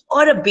root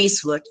or a base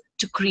word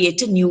to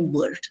create a new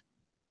word.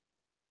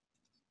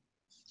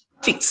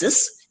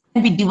 Suffixes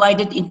can be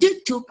divided into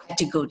two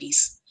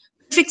categories.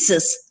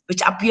 Prefixes,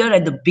 which appear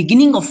at the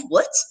beginning of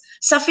words,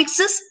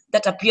 suffixes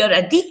that appear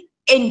at the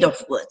end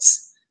of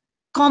words.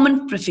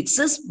 Common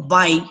prefixes: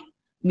 by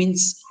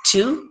means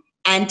to,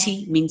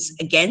 anti means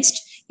against,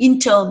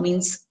 inter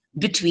means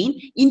between.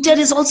 Inter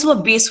is also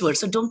a base word,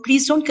 so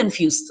please don't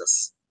confuse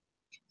this.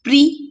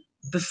 Pre,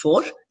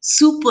 before;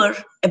 super,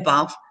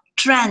 above;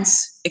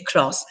 trans,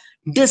 across;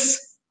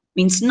 dis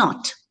means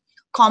not.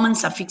 Common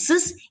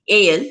suffixes: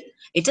 al,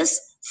 it is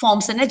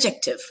forms an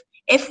adjective;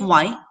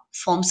 fy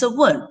forms a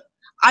verb;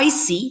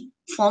 ic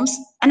forms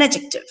an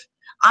adjective;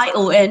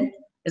 ion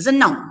is a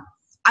noun;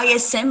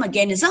 ism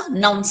again is a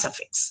noun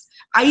suffix;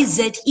 ize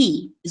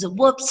is a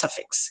verb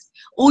suffix;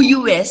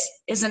 ous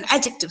is an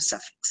adjective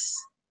suffix.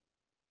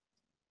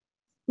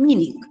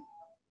 Meaning: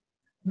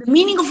 the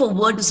meaning of a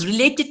word is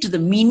related to the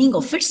meaning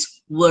of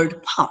its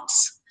word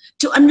parts.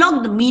 To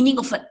unlock the meaning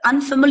of an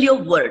unfamiliar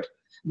word,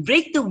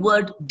 break the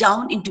word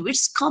down into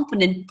its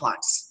component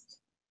parts.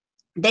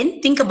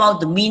 Then think about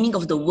the meaning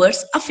of the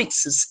word's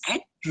affixes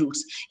and roots.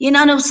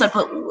 ಏನಾದ್ರು ಸ್ವಲ್ಪ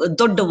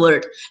ದೊಡ್ಡ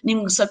word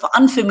ನಿಮ್ಗೆ ಸ್ವಲ್ಪ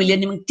unfamiliar,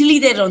 ನಿಮ್ಗೆ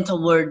ತಿಳಿದೇ ಇರುವಂತಹ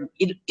word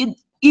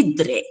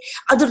ಇದ್ರೆ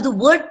ಅದರದ್ದು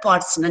ವರ್ಡ್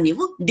ಪಾರ್ಟ್ಸ್ ನ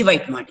ನೀವು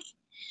ಡಿವೈಡ್ ಮಾಡಿ.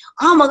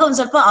 ಆವಾಗ ಒಂದ್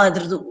ಸ್ವಲ್ಪ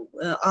ಅದ್ರದ್ದು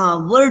ಆ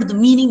ವರ್ಡ್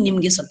ಮೀನಿಂಗ್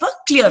ನಿಮ್ಗೆ ಸ್ವಲ್ಪ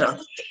ಕ್ಲಿಯರ್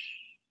ಆಗುತ್ತೆ.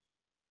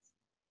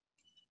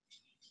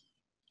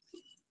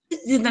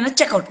 ಇದನ್ನ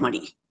ಚೆಕ್ಔಟ್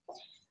ಮಾಡಿ.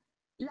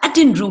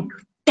 Latin root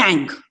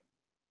Tang.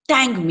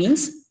 Tang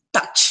means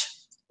touch.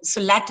 So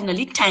Latin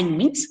ಅಲ್ಲಿ Tang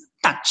means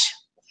touch.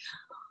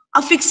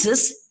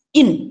 Affixes: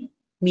 in,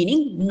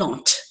 meaning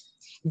not.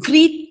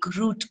 Greek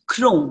root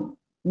chrome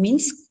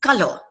means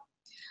color.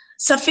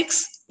 Suffix,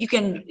 you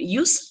can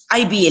use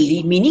ible,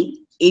 meaning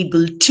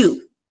able to.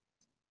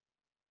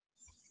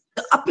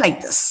 So apply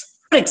this.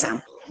 For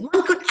example,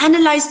 one could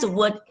analyze the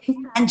word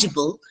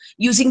intangible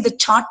using the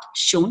chart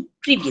shown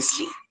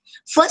previously.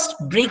 First,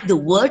 break the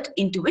word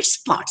into its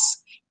parts.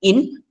 In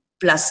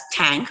plus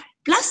tang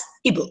plus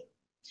able.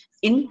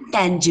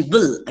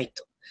 Intangible.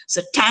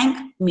 So tang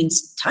means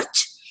touch.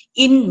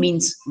 In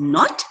means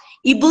not.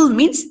 Able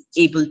means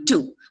able to.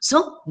 So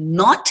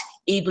not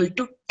able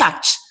to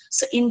touch.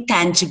 So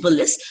intangible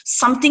is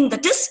something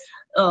that is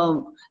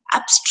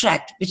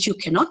abstract, which you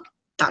cannot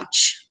touch.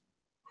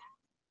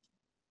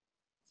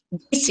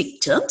 Basic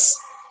terms.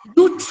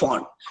 Root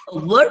form, a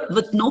word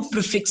with no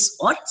prefix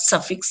or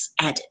suffix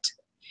added,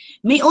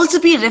 may also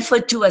be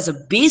referred to as a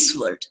base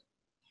word.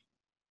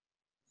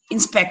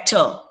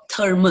 Inspector,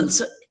 thermal.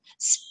 So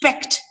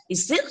spect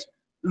is the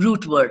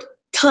root word.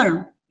 Therm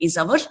is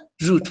our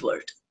root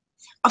word.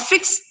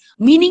 Affix,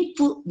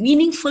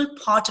 meaningful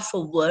part of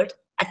a word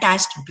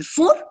attached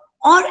before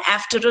or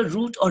after a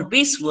root or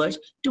base word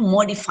to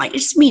modify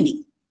its meaning.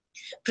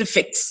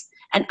 Prefix,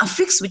 an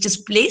affix which is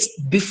placed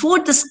before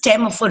the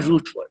stem of a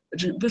root word,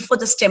 before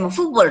the stem of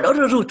a word or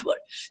a root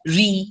word.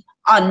 Re,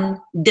 un,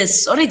 dis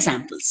or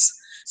examples.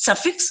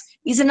 Suffix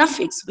is an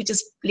affix which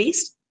is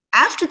placed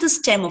after the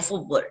stem of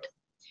a word.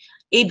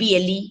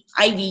 able,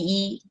 ive,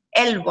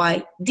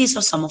 ly, these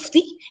are some of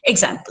the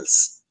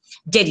examples.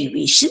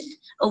 Derivation,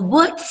 a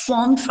word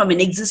formed from an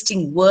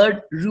existing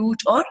word,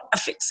 root or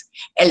affix.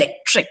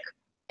 Electric,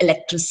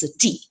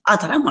 electricity. For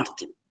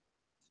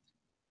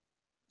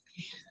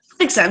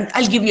example,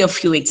 I'll give you a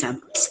few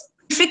examples.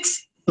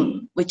 Prefix,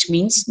 which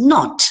means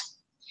not.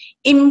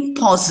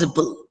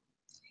 Impossible,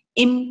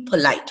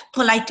 impolite.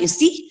 Polite is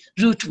the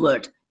root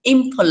word.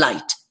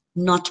 Impolite,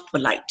 not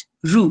polite.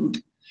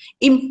 Rude.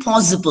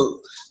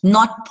 Impossible,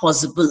 not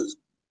possible.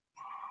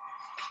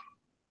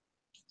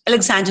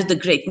 Alexander the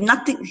Great,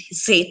 nothing, he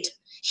said,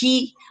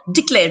 he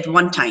declared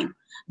one time,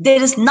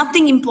 there is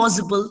nothing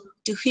impossible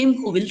to him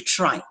who will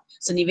try.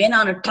 So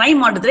ನೀವೇನಾದ್ರು try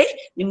ಮಾಡಿದ್ರೆ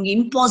ನಿಮ್ಗೆ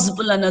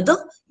impossible ಅನ್ನೋದು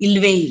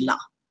ಇಲ್ವೇ ಇಲ್ಲ.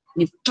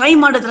 ನೀವು try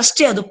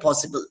ಮಾಡಿದ್ರಷ್ಟೇ ಅದು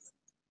possible.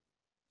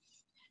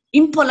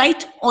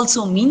 Impolite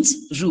also means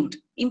rude.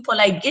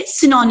 Impolite ಗೆ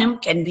synonym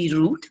can be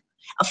rude,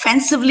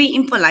 offensively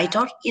impolite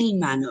or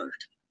ill-mannered.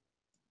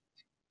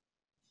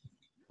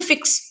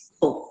 Prefix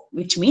co,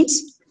 which means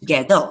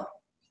together.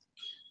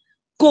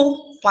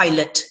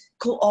 Co-pilot,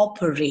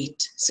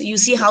 cooperate. So you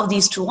see how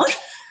these two are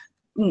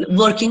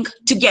working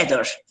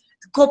together.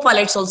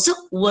 Co-pilots also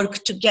work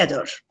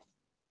together.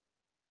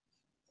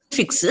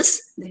 Prefixes,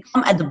 they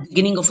come at the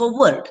beginning of a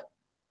word.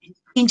 It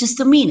changes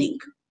the meaning.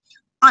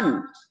 Un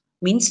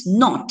means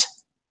not,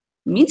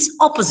 means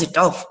opposite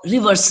of,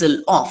 reversal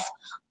of.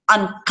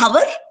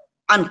 Uncover,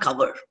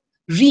 uncover.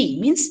 Re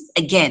means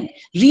again.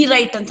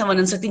 Rewrite anta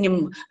onondsati nim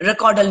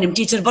record alli nim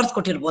teacher ಬರ್ದು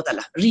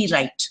ಕೊಟ್ಟಿರಬಹುದಲ್ಲ.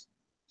 Rewrite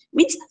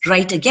means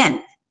write again.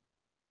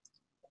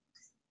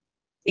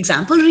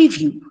 Example,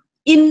 review.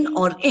 In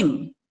or im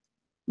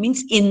means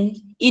in,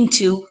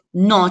 into,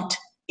 not,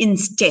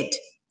 instead.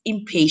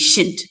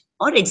 Impatient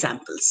or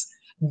examples.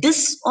 Dis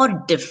or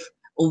diff,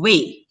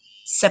 away,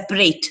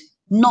 separate,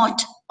 not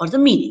or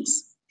the meanings.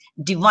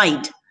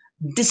 Divide,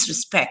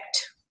 disrespect.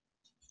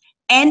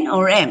 N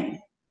or m,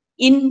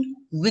 in,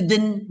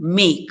 within,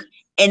 make,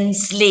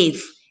 enslave,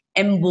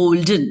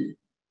 embolden.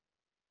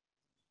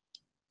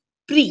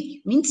 Pre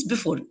means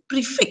before,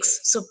 prefix.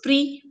 So pre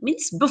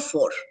means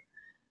before.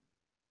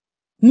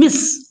 Miss,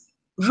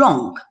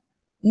 wrong,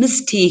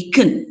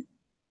 mistaken.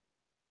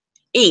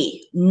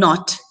 A,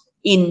 not,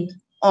 in,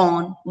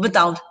 on,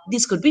 without.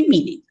 This could be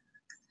meaning.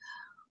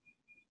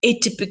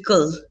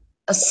 Atypical,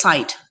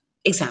 aside.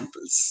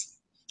 Examples.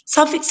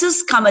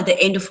 Suffixes come at the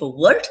end of a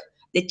word.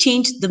 They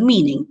change the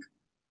meaning.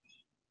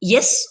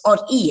 Yes or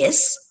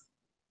es,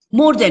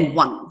 more than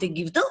one. They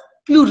give the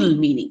plural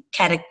meaning.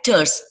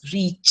 Characters,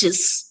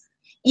 reaches.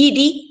 Ed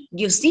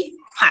gives the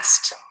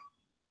past.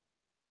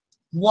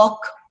 Walk,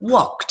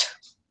 walked.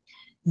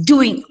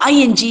 Doing,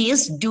 ing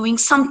is doing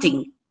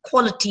something,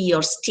 quality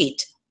or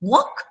state.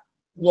 Walk,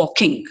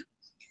 walking.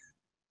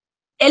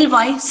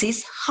 Ly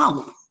says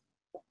how.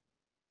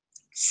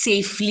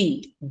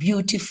 Safely,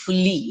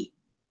 beautifully.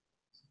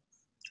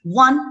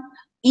 One,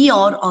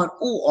 eor or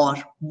or,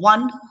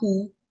 one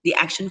who the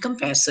action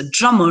compares. So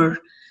drummer,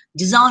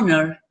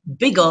 designer,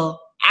 bigger,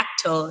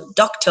 actor,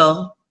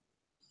 doctor.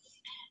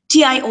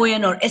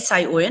 Tion or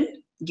sion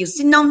gives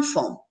the noun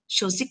form,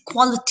 shows the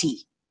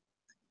quality.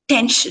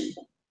 Tension.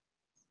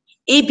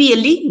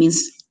 Able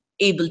means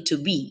able to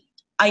be.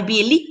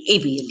 Able.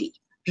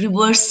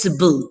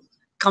 Reversible,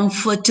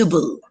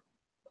 comfortable.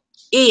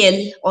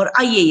 Al or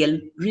ial,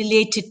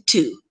 related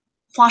to.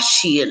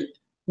 Partial,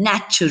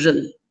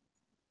 natural.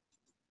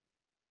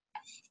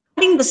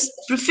 Adding this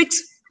prefix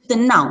to the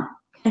noun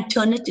and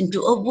turn it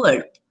into a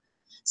verb.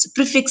 So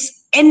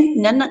prefix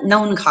n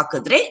noun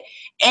hakadre,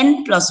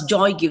 n plus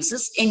joy gives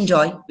us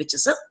enjoy, which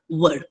is a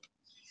verb.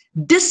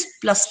 Dis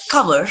plus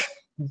cover,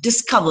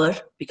 discover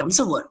becomes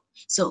a verb.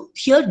 So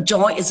here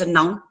joy is a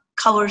noun,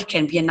 cover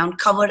can be a noun,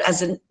 cover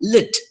as in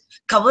lid.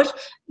 Cover,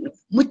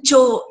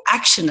 mucho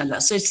action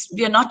alla. So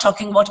we are not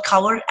talking about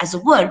cover as a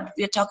verb,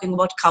 we are talking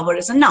about cover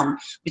as a noun,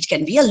 which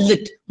can be a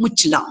lid,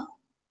 muchla.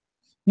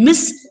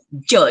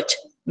 Misjudge,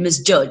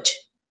 misjudge.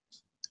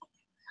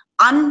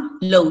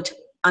 Unload,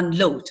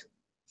 unload.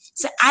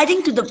 So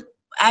adding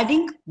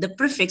the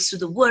prefix to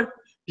the word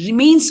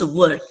remains a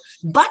word,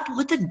 but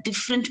with a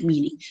different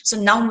meaning.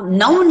 So now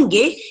noun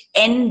ge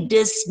end,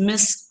 dis,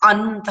 miss,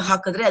 un ta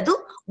hakadre adu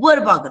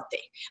verb agutte.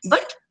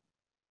 But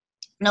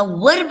now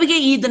verb ge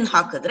idan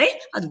hakadre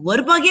adu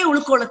verb age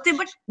ulkolutte,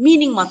 but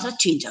meaning matra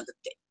change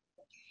agutte.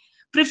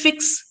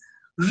 Prefix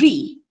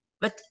re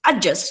with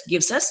adjust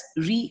gives us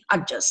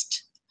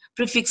readjust.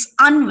 Prefix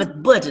un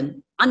with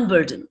burden,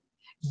 unburden.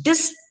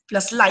 Dis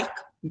plus like,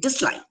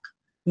 dislike.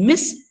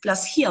 Miss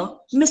plus here,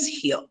 miss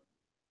here.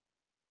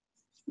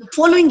 The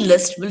following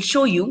list will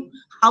show you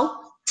how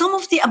some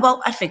of the above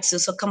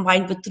affixes are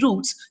combined with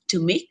roots to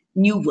make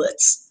new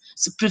words.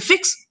 So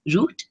prefix,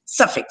 root,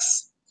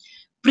 suffix.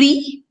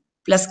 Pre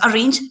plus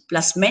arrange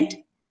plus meant,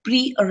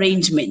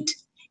 pre-arrangement.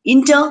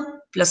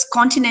 Inter plus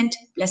continent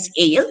plus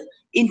ale,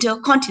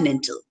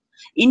 intercontinental.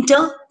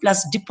 Inter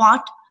plus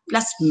depart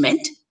plus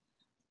meant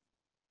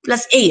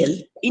plus ale,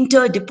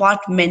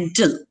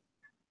 interdepartmental.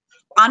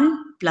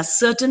 Un plus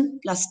certain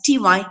plus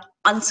ty,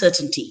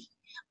 uncertainty.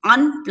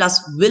 Un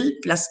plus will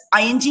plus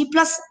ing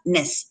plus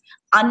ness,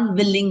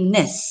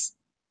 unwillingness.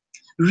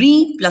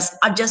 Re plus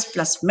adjust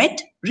plus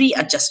met,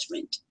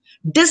 readjustment.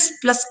 Dis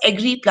plus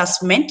agree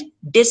plus meant,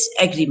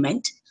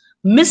 disagreement.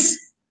 Miss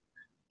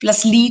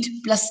plus lead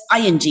plus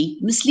ing,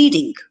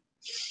 misleading.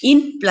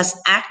 In plus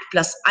act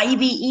plus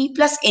ive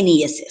plus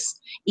ness,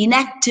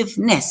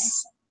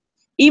 inactiveness.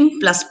 Im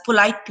plus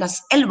polite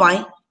plus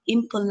ly,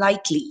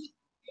 impolitely.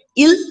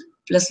 Ill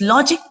plus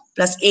logic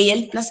plus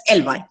al plus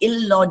ly,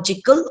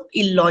 illogical,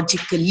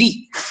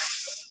 illogically.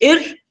 Ir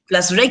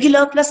plus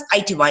regular plus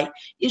ity,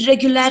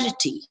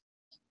 irregularity.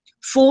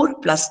 For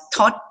plus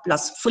thought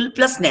plus full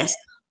plus ness,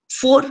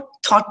 for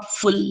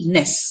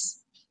thoughtfulness.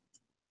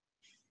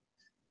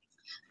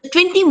 The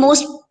 20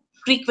 most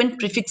frequent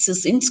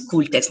prefixes in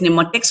school text.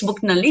 ನಿಮ್ಮ textbook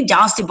ನಲ್ಲಿ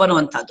ಜಾಸ್ತಿ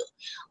ಬರುವಂತದ್ದು.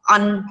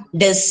 Un,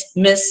 dis,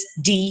 miss,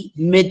 d,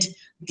 mid.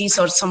 These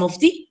are some of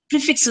the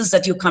prefixes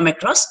that you come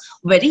across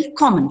very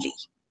commonly.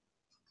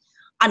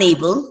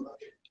 Unable,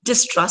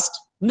 distrust,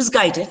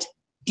 misguided,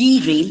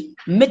 derail,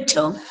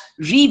 midterm,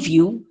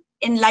 review,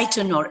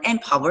 enlighten or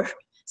empower,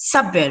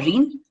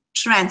 submarine,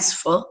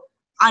 transfer,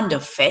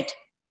 underfed,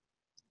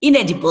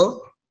 inedible,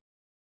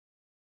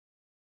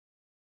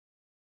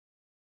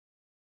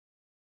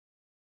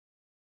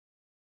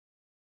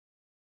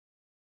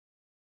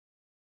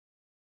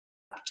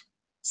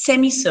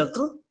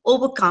 semicircle,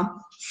 overcome,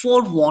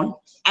 forewarn,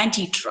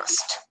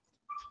 antitrust.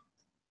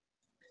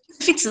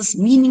 Prefixes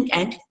meaning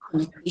and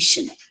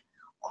connotation.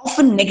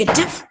 Often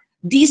negative,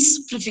 these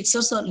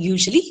prefixes are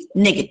usually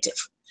negative.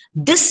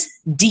 This,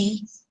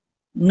 d,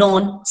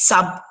 non,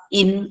 sub,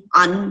 in,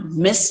 un,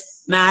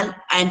 miss, mal,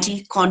 anti,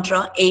 contra,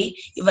 a,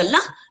 ಇವಲ್ಲ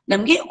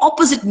ನಮಗೆ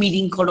opposite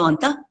meaning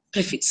ಕೊಡುವಂತ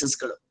prefixes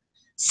ಗಳು.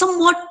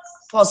 Somewhat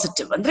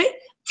positive, ಅಂದ್ರೆ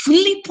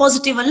fully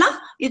positive ಅಲ್ಲ,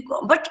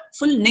 but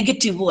full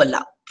negative ಅಲ್ಲ.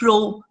 Pro,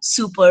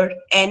 super,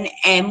 n,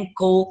 m,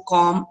 co,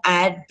 com,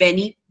 add,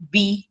 benny,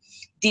 be.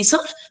 These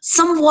are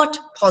somewhat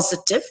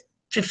positive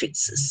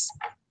prefixes.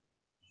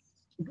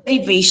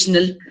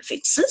 Derivational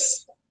prefixes.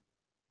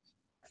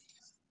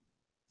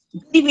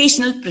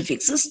 Derivational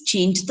prefixes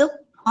change the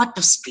part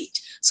of speech.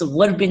 So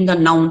verb in the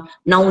noun,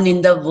 noun in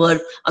the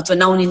verb, ಅಥವಾ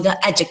noun in the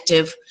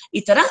adjective.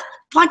 ಈ ತರ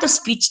part of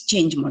speech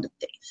change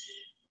ಮಾಡುತ್ತೆ.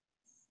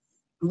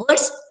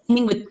 Words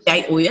ending with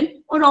ION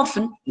are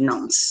often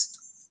nouns.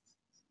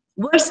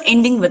 Words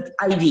ending with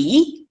IVE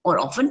are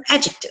often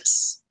adjectives.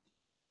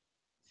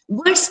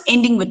 Words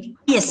ending with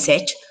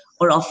ISH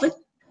are often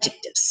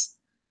adjectives.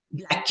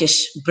 Blackish,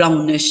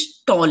 brownish,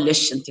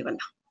 tallish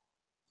ಅಂತೀವಲ್ಲ.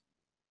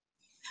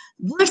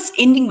 Words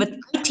ending with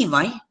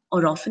ITY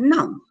are often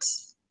nouns.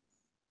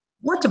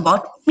 What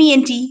about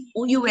MENT,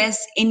 OUS,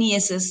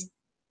 NESS?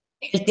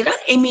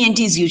 MENT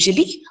is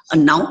usually a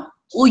noun,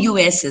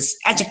 OUS is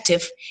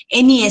adjective,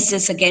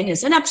 NESS again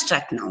is an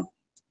abstract noun.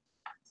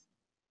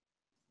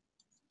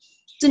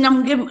 So now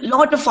a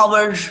lot of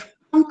our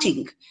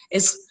counting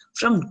is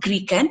from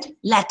Greek and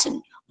Latin.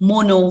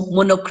 Mono,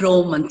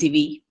 monochrome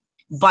antivi,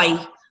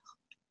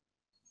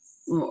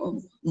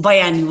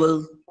 biannual,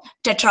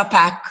 tetra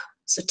pack,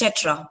 so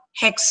tetra,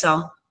 hexa,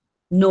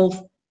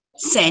 no,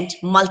 cent,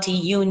 multi,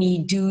 uni,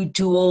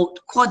 duo,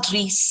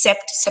 quadri,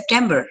 sept,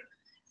 September,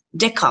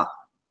 deca,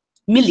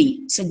 milli,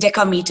 so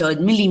decameter,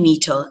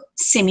 millimeter,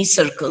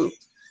 semicircle,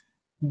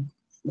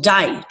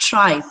 di,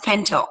 tri,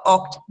 penta,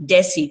 oct,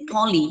 deci,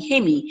 poly,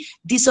 hemi.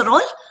 These are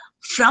all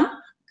from,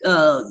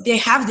 they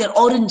have their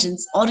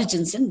origins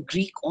in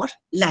Greek or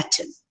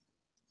Latin.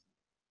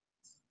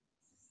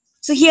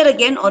 So here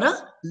again are a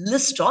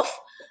list of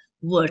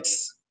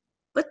words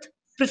with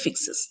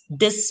prefixes.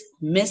 Dis,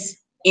 miss,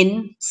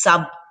 in,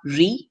 sub,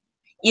 re,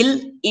 ill,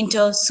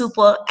 inter,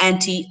 super,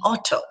 anti,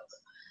 auto.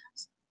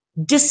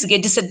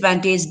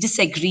 Disadvantage,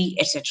 disagree,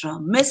 etc.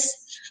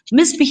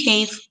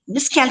 Misbehave,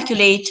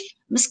 miscalculate,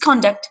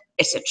 misconduct,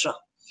 etc.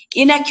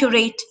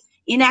 Inaccurate,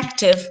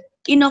 inactive,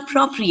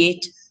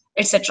 inappropriate,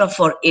 etc.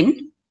 for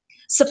in.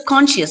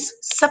 Subconscious,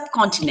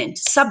 subcontinent,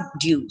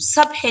 subdue,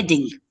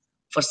 subheading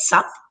for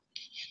sub.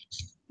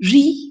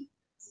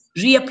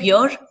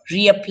 Reappear,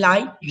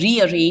 reapply,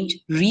 rearrange,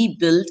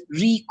 rebuild,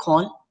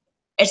 recall,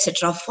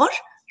 etc. for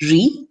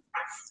re.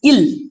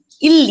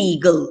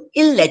 Illegal,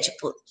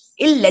 illegible,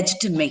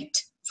 illegitimate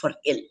for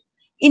ill.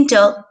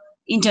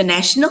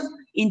 International,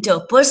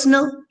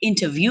 interpersonal,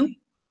 interview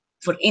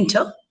for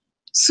inter.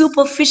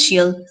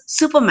 Superficial,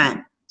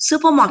 superman,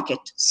 supermarket,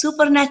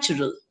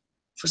 supernatural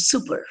for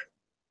super.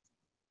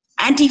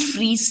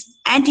 Antifreeze,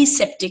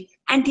 antiseptic,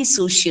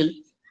 antisocial,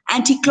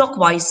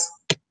 anti-clockwise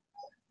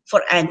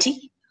for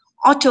anti.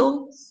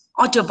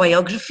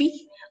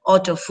 Autobiography,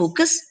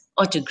 autofocus,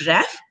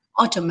 autograph,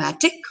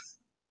 automatic,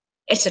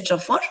 etc.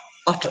 for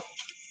auto.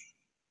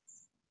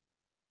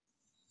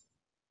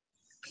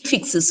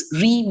 Prefixes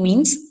re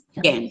means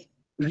again,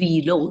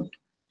 reload,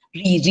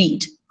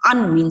 reread.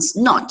 Un means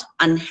not,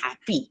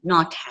 unhappy,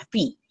 not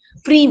happy.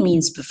 Pre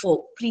means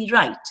before,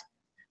 pre-write.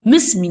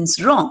 Miss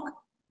means wrong,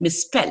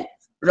 misspell,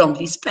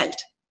 wrongly spelled.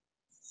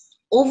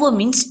 Over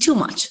means too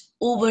much,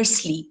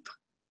 oversleep.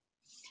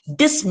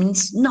 Dis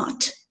means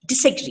not,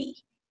 disagree.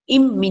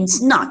 Im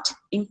means not,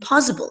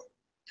 impossible.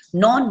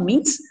 Non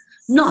means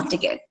not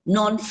again,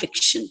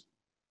 non-fiction.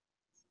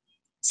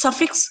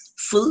 Suffix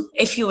full,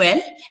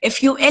 FUL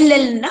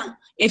na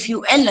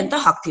FUL ಅಂತ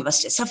ಹಾಕ್ತೀವಿ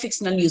ಅಷ್ಟೇ,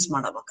 suffix ನಲ್ಲಿ use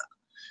ಮಾಡುವಾಗ.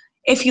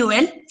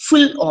 FUL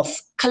full of,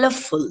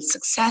 colorful,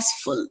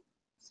 successful.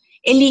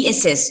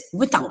 LESS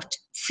without,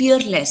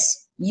 fearless,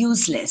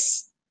 useless.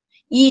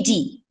 ED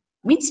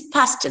means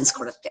past tense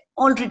ಕೊಡುತ್ತೆ,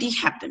 already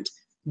happened,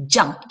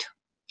 jumped.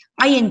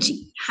 ING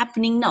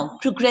happening now,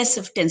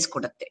 progressive tense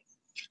ಕೊಡುತ್ತೆ.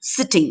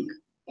 Sitting.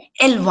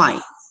 LY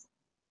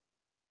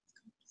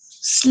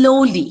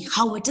slowly,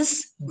 how it is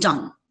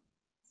done.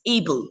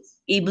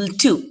 Able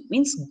to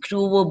means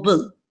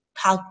growable,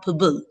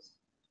 palpable.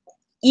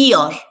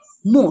 ER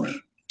more,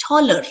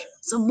 taller,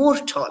 so more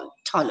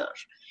taller.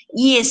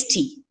 EST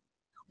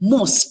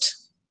most,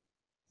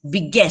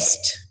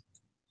 biggest.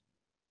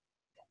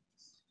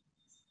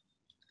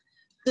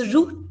 The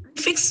root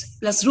prefix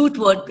plus root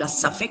word plus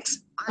suffix,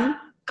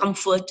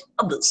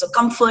 uncomfortable. So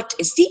comfort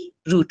is the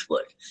root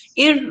word.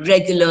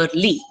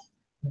 Irregularly,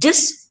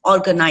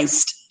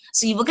 disorganized.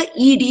 So ಇವಾಗ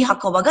ಇಡಿ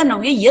ಹಾಕುವಾಗ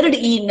ನಮಗೆ ಎರಡು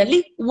E ನಲ್ಲಿ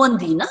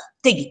ಒಂದಿನ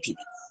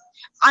ತೆಗಿತೀವಿ.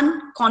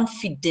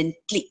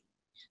 Unconfidently,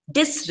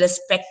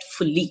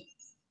 disrespectfully.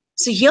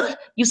 So here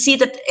you see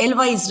that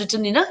ly is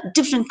written in a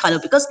different color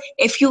because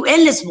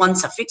ful is one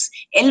suffix,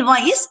 ly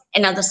is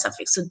another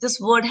suffix. So this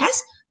word has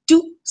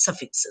two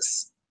suffixes.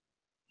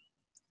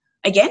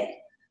 Again,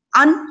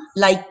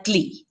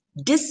 unlikely,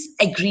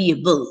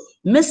 disagreeable,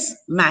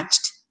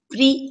 mismatched,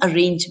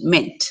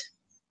 prearrangement.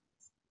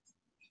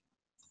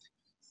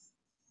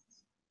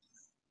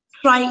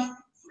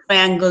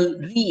 Triangle,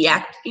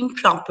 react,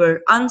 improper,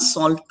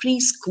 unsolved,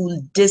 preschool,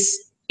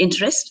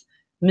 disinterest,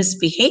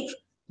 misbehave,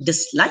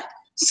 dislike,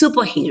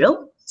 superhero,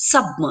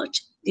 submerge.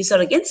 These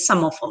are again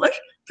some of our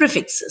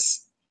prefixes.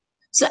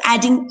 So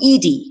adding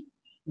ed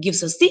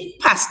gives us the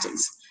past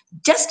tense.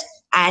 Just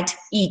add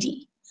ed.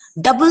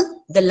 Double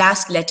the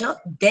last letter,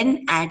 then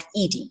add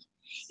ed.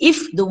 If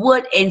the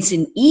word ends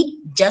in e,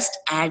 just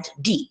add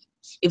d.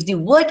 If the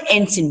word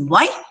ends in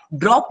y,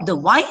 drop the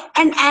y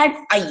and add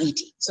ied.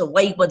 So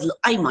y badlu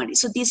I ಮಾಡಿ.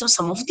 So these are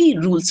some of the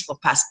rules for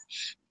past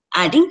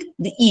adding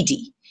the ed.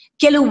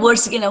 ಕೆಲವು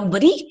words ಗೆ ನಾವು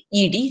ಬರೀ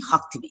ed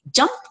ಹಾಕ್ತೀವಿ.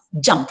 Jump,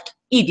 jumped,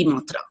 ed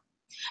ಮಾತ್ರ.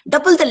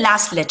 Double the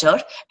last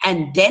letter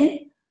and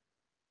then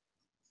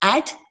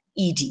add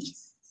ed.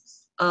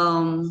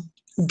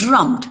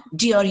 Drummed,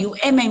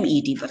 drummed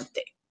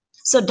ಬರುತ್ತೆ.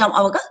 So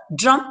ಅವಾಗ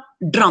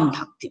drummed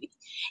ಹಾಕ್ತೀವಿ.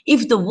 If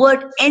the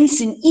word ends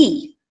in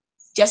e,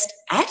 just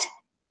add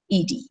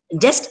ed,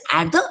 just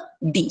add the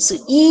d. So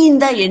e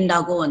ಇಂದ end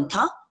ಆಗುವಂತ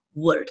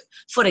word.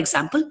 For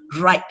example,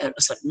 right,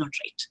 not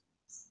right.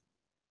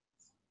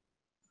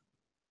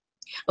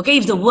 Okay,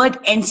 if the word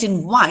ends in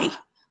y,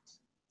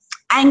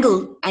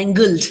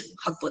 angled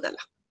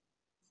ಹಾಕ್ಬೋದಲ್ಲ.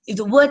 If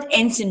the word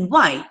ends in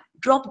y,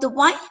 drop the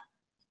y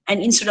and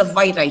instead of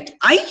y write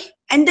I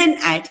and then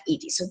add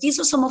ed. So these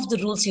are some of the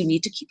rules you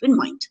need to keep in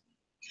mind.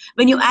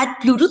 When you add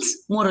plurals,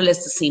 more or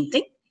less the same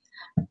thing.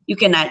 You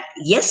can add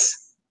yes,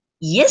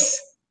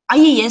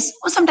 IES,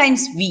 or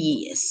sometimes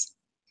VES.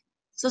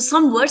 So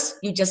some words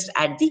you just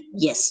add the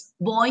yes.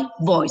 Boy,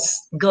 boys,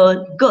 girl,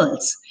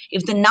 girls.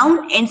 If the noun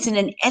ends in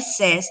an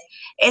SS,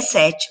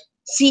 SH,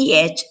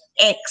 CH,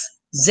 X,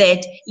 Z,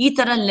 ಈ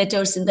ತರ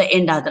letters in the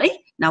end ಆದರೆ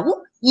ನಾವು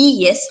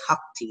ES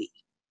ಹಾಕ್ತೀವಿ.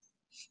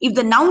 If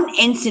the noun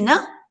ends in a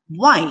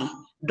Y,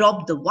 drop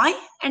the Y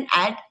and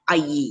add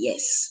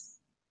IES.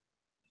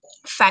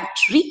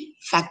 Factory,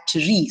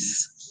 factories.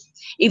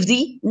 If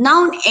the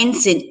noun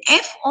ends in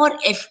F or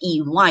FE,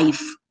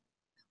 wife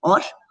or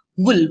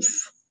wolf,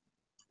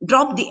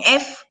 drop the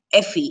F,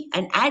 FE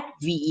and add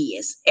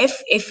VES. F,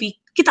 FE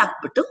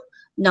ಕಿತ್ತಾಕ್ಬಿಟ್ಟು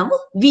ನಾವು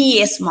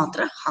VES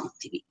ಮಾತ್ರ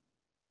ಹಾಕ್ತೀವಿ.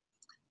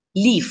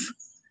 Leaf,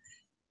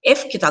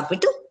 F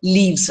ಕಿತ್ತಾಕ್ಬಿಟ್ಟು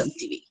leaves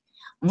ಅಂತೀವಿ.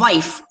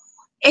 Wife,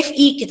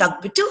 FE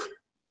ಕಿತ್ತಾಕ್ಬಿಟ್ಟು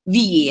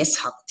VES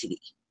ಹಾಕ್ತೀವಿ.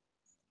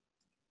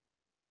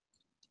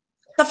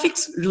 Suffix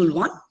rule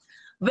 1.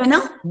 When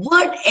a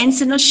word ends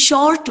in a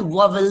short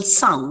vowel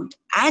sound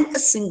and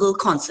a single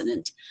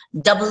consonant,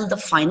 double the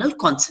final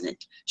consonant.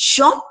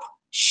 Shop,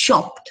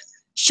 shopped.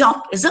 Shop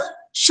is a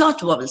short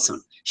vowel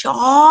sound.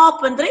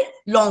 Shop andre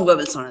long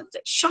vowel sound.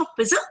 Shop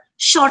is a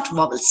short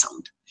vowel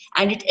sound.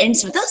 And it ends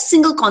with a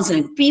single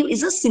consonant. P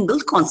is a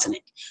single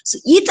consonant. So,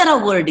 ee tara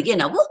word ge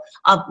navu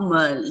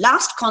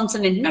last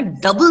consonant na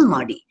double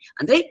ಮಾಡಿ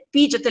ಅಂದ್ರೆ P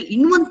ಜೊತೆ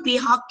ಇನ್ನೊಂದು P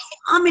ಹಾಕಿ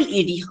ಆಮೇಲೆ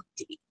AD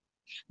ಹಾಕ್ತೀವಿ.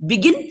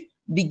 Begin,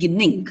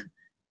 beginning.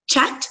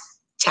 Chat,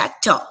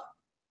 chatter.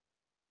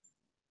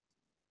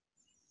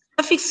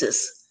 Suffixes.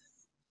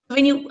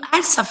 When you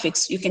add suffix,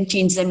 you can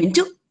change them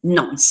into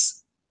nouns.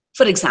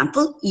 For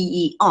example,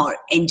 EER,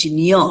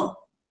 engineer.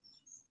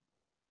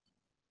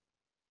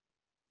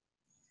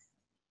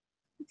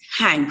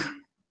 Hang,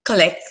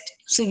 collect.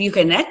 So you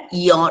can add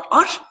ER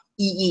or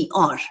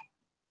EER.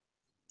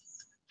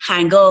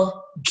 Hanger,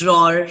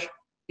 drawer,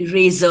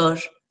 eraser.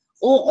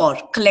 OR,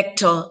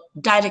 collector,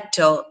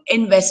 director,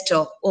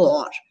 investor,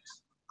 OR.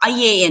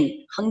 IAN,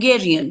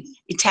 Hungarian,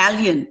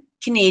 Italian,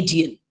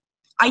 Canadian.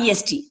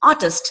 IST,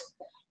 artist,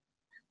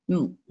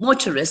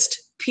 motorist,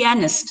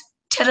 pianist,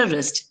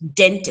 terrorist,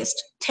 dentist,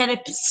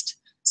 therapist.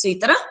 So,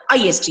 itara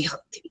IST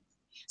hakti.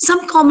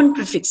 Some common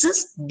prefixes,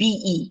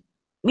 BE,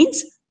 means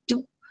to,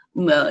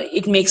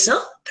 it makes a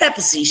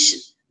preposition.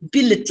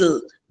 Belittle,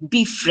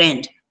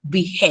 befriend,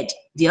 behead.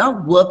 They are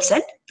verbs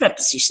and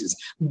prepositions.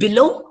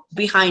 Below,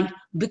 behind,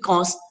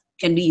 because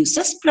can be used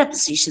as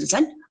prepositions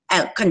and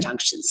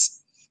conjunctions.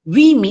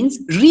 Re means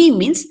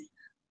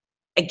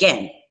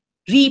again,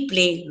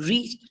 replay,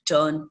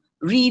 return,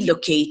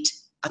 relocate,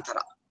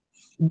 atara.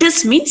 Dis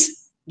means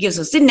gives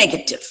us the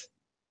negative.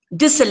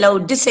 Disallow,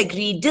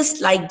 disagree,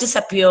 dislike,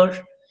 disappear.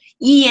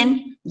 En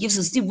gives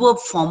us the verb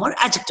form or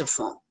adjective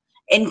form.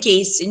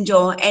 Encase,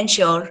 endure,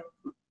 ensure,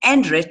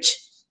 enrich,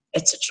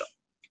 etc.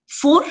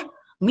 For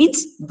means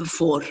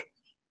before.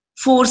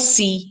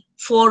 Foresee,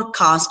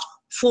 forecast,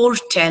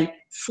 foretell,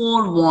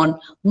 forewarn,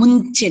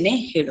 ಮುಂಚೆನೆ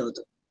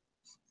ಹೇಳೋದು.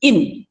 In,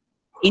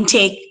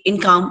 intake,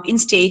 income,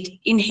 instate,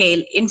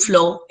 inhale,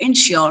 inflow,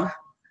 ensure.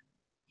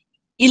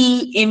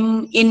 In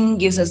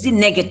gives us the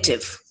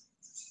negative.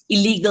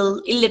 Illegal,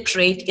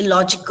 illiterate,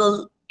 illogical,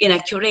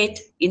 inaccurate,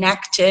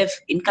 inactive,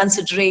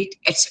 inconsiderate,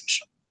 etc.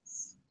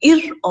 Ir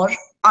or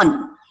un,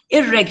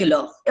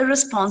 irregular,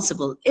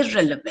 irresponsible,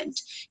 irrelevant.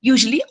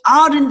 Usually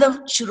are in the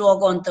shuru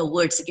aguvanta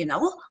words ಗೆ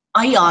ನಾವು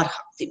IR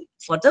ಹಾಕ್ತೀವಿ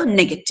for the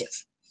negative.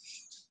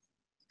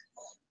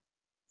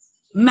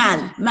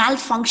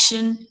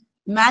 Malfunction,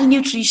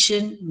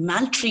 malnutrition,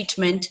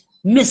 maltreatment,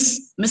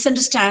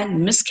 misunderstand,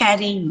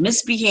 miscarry,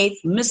 misbehave,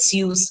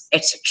 misuse,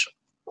 etc.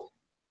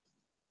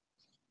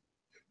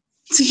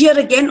 So here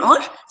again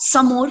are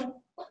some more,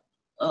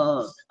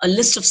 a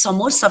list of some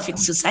more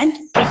suffixes and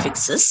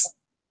prefixes.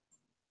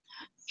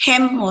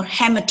 Hem or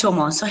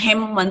hematoma. So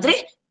hem andre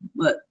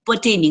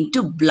pertaining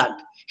to blood.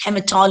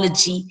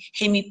 Hematology,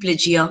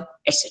 hemiplegia,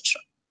 etc.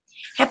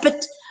 Hepat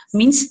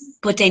means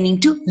pertaining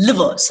to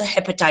liver. So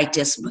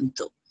hepatitis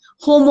bantu.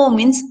 Homo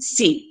means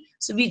same.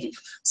 So we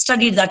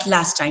studied that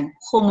last time.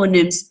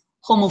 Homonyms,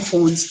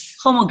 homophones,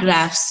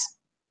 homographs,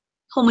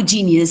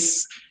 homogeneous.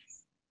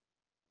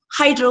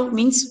 Hydro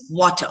means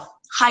water.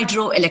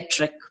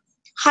 Hydroelectric.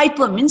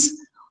 Hyper means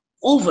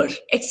over,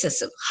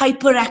 excessive,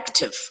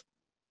 hyperactive.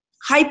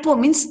 Hypo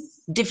means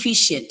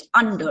deficient,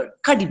 under,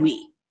 kadime.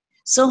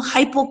 So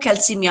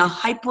hypocalcemia,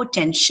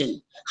 hypotension.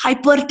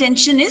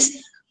 Hypertension is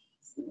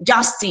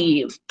ಜಾಸ್ತಿ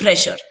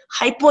pressure.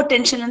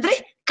 Hypotension ಅಂದ್ರೆ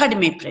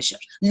ಕಡಿಮೆ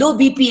pressure. Low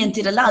BP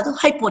ಅಂತಿರಲ್ಲ, ಅದು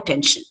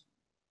hypotension.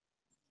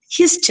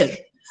 Hyster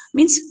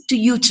means to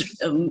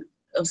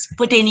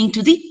pertaining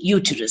to the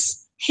uterus.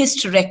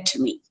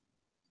 Hysterectomy.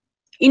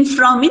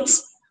 Infra means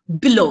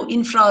below,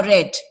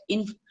 infrared,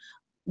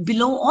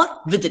 below or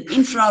within.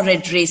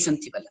 Infrared rays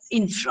antivala.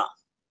 Infra.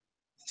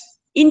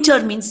 Inter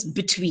means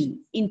between.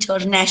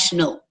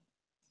 International.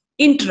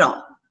 Intra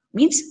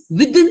means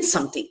within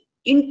something.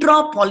 Intra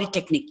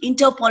Polytechnic.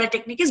 Inter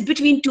Polytechnic is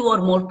between two or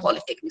more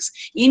polytechnics.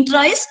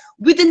 Intra is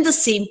within the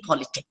same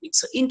polytechnic.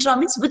 So intra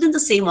means within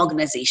the same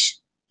organization.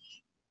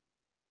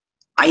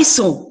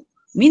 Iso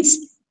means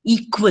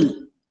equal,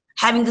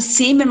 having the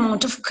same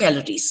amount of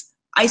calories.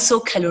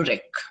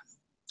 Isocaloric.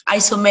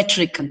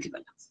 Isometric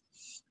antivala.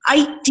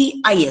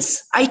 Itis.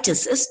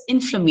 Itis is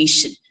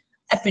inflammation.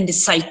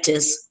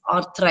 Appendicitis,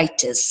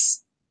 arthritis.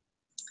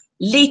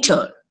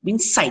 Later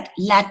means side,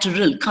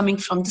 lateral, coming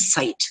from the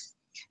side.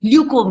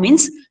 Leuco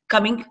means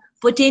coming,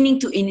 pertaining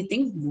to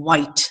anything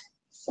white.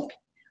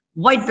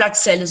 White blood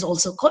cell is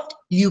also called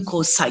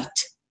leukocyte.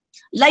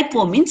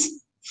 Lipo means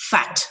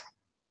fat.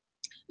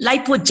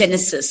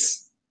 Lipogenesis,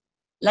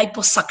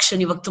 liposuction,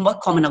 iವಾಗ ತುಂಬಾ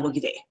common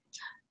ಆಗೋಗಿದೆ.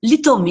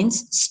 Litho means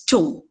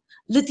stone.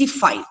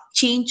 Lithify,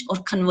 change or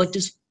convert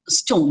to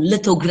stone.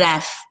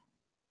 Lithograph.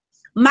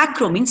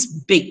 Macro means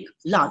big,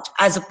 large,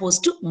 as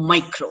opposed to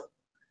micro.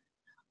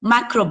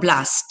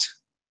 Macroblast.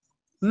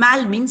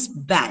 Mal means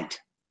bad.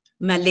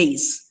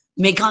 Malaise.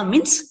 Mega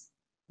means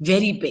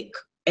very big,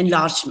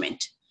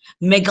 enlargement.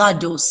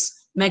 Megadose,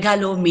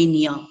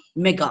 megalomania,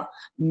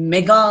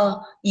 mega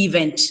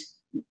event.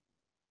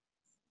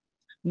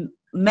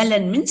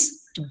 Melan means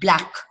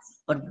black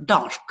or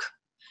dark.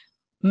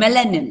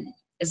 Melanin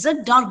is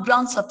a dark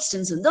brown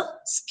substance in the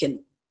skin.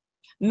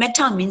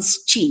 Meta means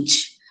change,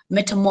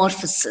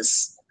 metamorphosis,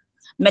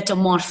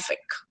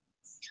 metamorphic.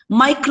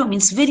 Micro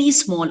means very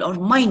small or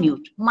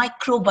minute,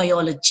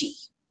 microbiology.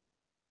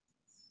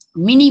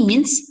 Mini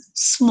means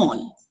small,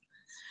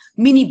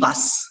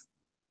 minibus,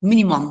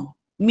 minimum,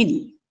 mini.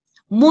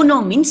 Mono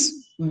means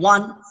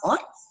one or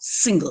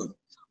single,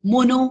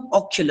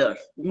 monoocular,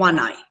 one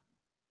eye.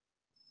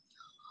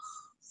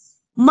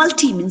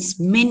 Multi means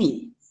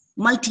many,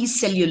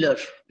 multicellular.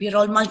 We are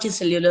all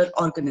multicellular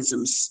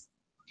organisms.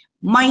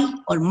 My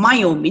or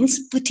myo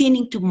means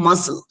pertaining to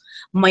muscle,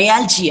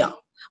 myalgia,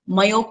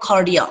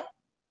 myocardia.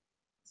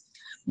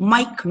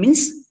 Myc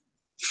means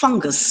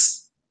fungus,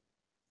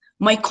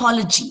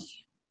 mycology.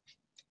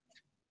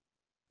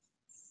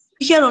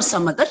 Here are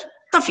some other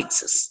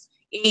suffixes.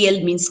 AL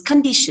means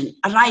condition,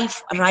 arrive,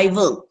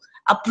 arrival,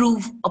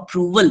 approve,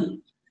 approval.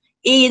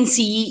 ANCE,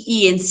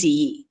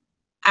 ENCE.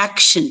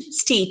 Action,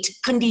 state,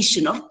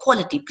 condition, or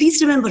quality. Please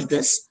remember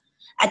this.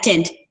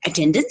 Attend,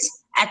 attendance.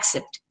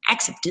 Accept,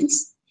 acceptance.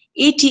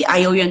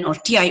 ATION or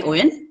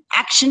TION,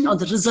 action or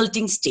the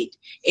resulting state.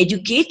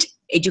 Educate,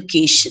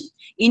 education.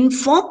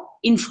 Inform,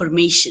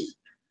 information.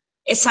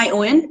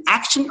 SION,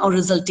 action or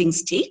resulting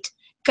state.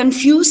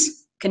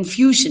 Confuse,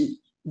 confusion.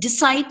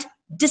 Decide,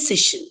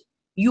 decision.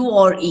 U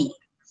or E,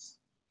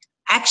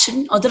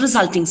 action or the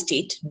resulting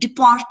state.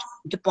 Depart,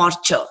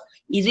 departure.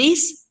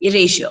 Erase,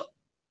 erasure.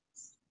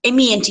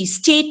 MENT,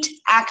 state,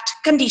 act,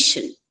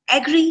 condition.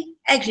 Agree,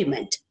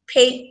 agreement.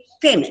 Pay,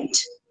 payment.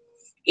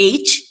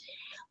 H,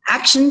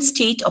 action,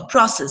 state or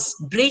process.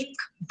 Break,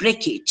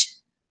 breakage.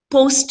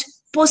 Post,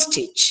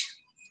 postage.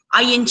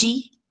 ING,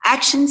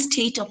 action,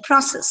 state or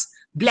process.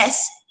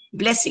 Bless,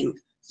 blessing.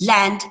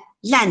 Land,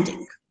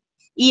 landing.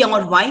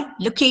 ERY,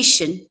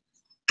 location,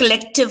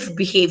 collective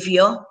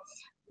behavior,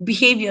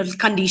 behavioral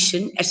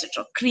condition,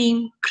 etc.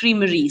 Cream,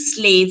 creamery.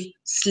 Slave,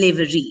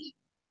 slavery.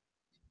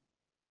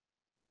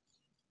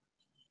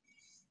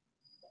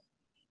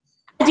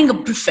 Adding a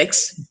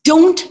prefix,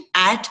 don't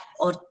add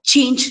or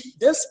change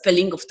the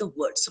spelling of the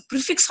word. So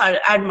prefix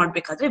add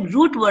ಮಾಡಬೇಕಾದ್ರೆ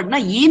root word na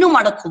ಏನು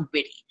ಮಾಡಕ್ಕೆ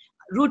ಹೋಗಬೇಡಿ.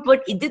 root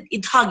word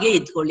ಇದ್ ಹಾಗೆ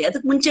ಇದ್ಕೊಳ್ಳಿ,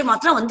 ಅದಕ್ಕೆ ಮುಂಚೆ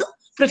ಮಾತ್ರ ಒಂದು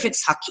prefix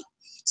ಹಾಕಿ.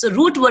 So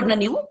root word na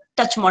ನೀವು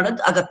ಟಚ್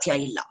ಮಾಡೋದು ಅಗತ್ಯ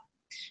ಇಲ್ಲ.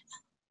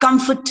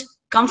 Comfort,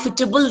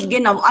 comfortable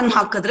ಗೆ ನಾವು ಅನ್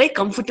ಹಾಕಿದ್ರೆ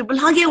comfortable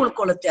ಹಾಗೆ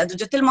ಉಳ್ಕೊಳ್ಳುತ್ತೆ, ಅದ್ರ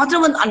ಜೊತೆಲಿ ಮಾತ್ರ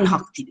ಒಂದು ಅನ್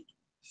ಹಾಕ್ತೀವಿ.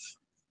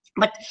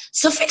 ಬಟ್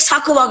ಸಫಿಕ್ಸ್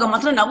ಹಾಕುವಾಗ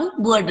ಮಾತ್ರ ನಾವು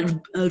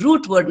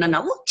root word na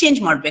ನಾವು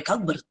ಚೇಂಜ್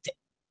ಮಾಡ್ಬೇಕಾಗಿ ಬರುತ್ತೆ.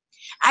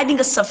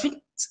 Adding a suffix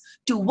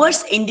to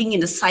words ending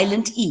in a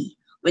silent E.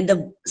 When the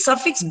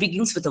suffix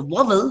begins with a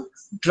vowel,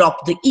 drop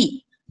the E.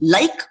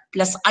 Like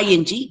plus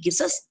ing gives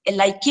us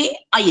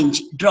ling.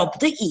 Drop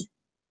the E.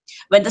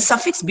 When the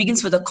suffix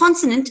begins with a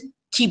consonant,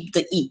 keep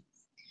the E.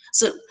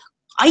 So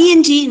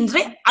ing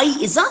indre I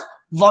is a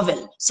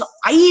vowel. So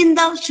I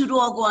inda shuru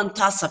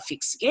aguanta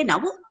suffix ge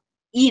ನಾವು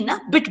E na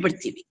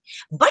ಬಿಟ್ಬಿಡ್ತೀವಿ.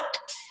 But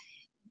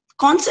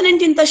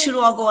consonant ಇಂದ ಶುರು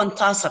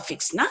ಆಗುವಂತ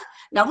suffix na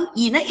ನಾವು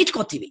E na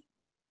ಇಟ್ಕೋತೀವಿ.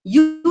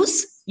 Use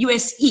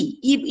USE,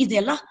 E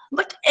ಇದೆಲ್ಲ,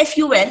 but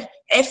FUL,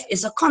 F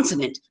is a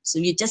consonant. So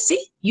we just say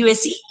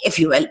USE,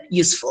 FUL,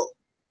 useful.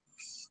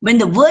 When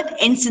the word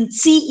ends in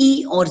CE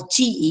or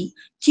GE,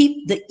 keep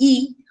the E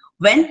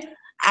when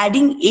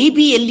adding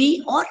ABLE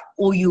or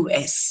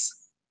OUS.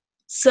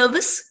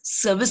 Service,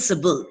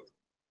 serviceable.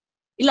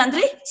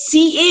 Illandre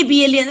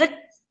CABLE andre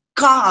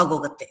ka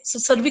agogutte. So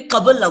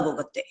cervical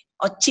agogutte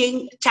or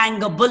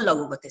changeable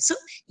agogutte. So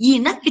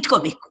ina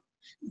itkobeku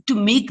to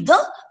make the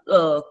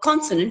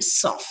consonant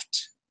soft.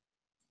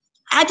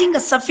 Adding a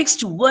suffix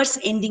to words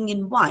ending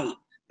in y.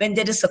 When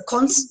there is a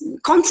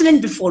consonant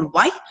before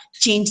y,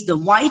 change the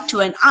y to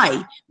an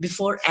I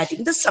before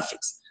adding the suffix.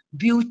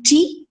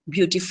 Beauty,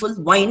 beautiful,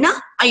 y na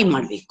I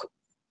madbeku.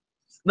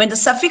 When the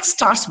suffix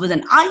starts with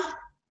an I,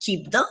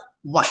 keep the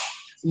y.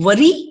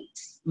 Worry,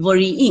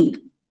 worrying,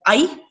 I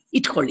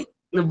itkolli.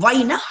 Y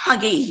na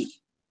hage ili.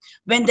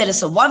 When there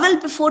is a vowel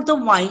before the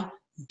y,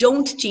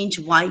 don't change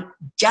y,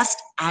 just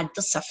add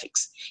the suffix.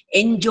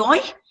 Enjoy,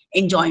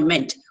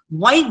 enjoyment.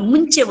 Y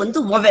munche ಒಂದು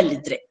vowel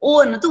ಇದ್ರೆ o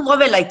ಅನ್ನೋದು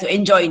vowel ಆಯ್ತು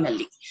enjoy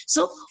ನಲ್ಲಿ.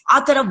 So ಆ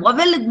ತರ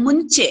vowel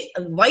ಮುಂಚೆ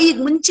y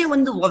ಮುಂಚೆ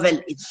ಒಂದು vowel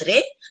ಇದ್ರೆ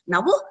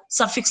ನಾವು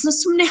suffix ನ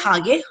ಸುಮ್ಮನೆ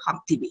ಹಾಗೆ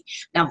ಹಾಕ್ತೀವಿ.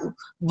 ನಾವು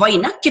y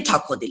ನ ಕಿತ್ತು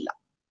ಹಾಕೋದಿಲ್ಲ.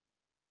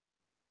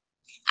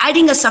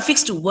 Adding a suffix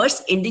to words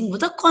ending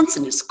with a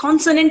consonant.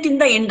 Consonant in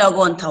the end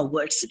ಆಗುವಂತಹ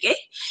words ಗೆ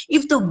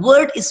if the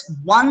word is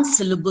one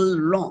syllable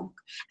long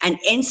and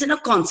ends in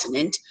a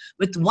consonant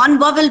with one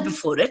vowel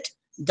before it,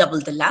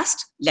 double the last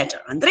letter.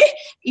 Andre,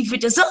 if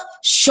it is a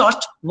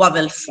short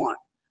vowel form,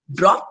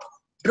 drop,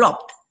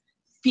 dropped,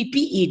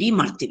 pped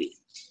martivi.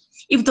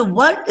 If the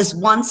word is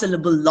one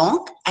syllable long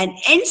and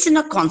ends in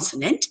a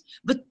consonant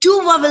with two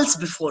vowels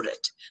before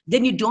it,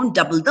 then you don't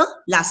double the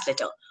last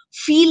letter.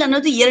 Feel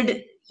another ಎರಡು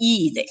e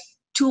ಇದೆ,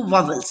 two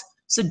vowels,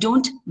 so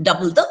don't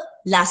double the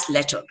last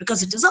letter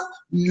because it is a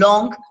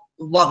long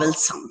vowel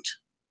sound.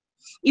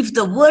 If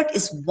the word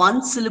is one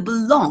syllable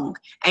long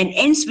and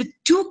ends with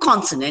two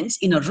consonants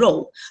in a row,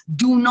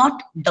 do not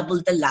double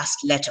the last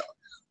letter.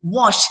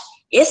 Wash,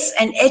 S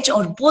and H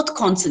are both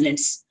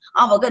consonants.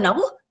 Avaga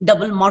navu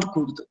double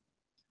madkududu.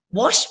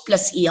 Wash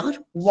plus ER,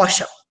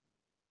 washer.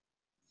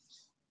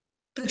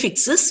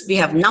 Prefixes, we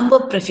have number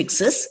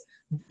prefixes.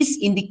 These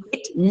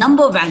indicate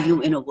number value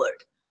in a word.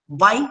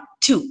 By,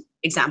 two.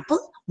 Example,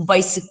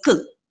 bicycle,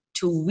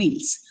 two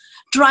wheels.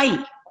 Tri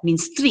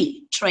means three.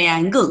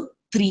 Triangle,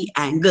 three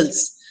angles.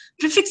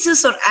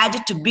 Prefixes are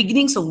added to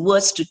beginnings of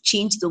words to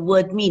change the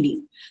word meaning.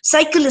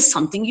 Cycle is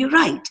something you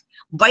ride.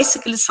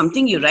 Bicycle is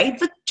something you ride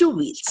with two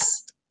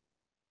wheels.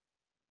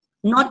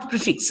 Not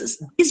prefixes.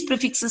 These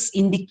prefixes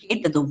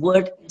indicate that the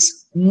word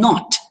is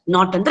not.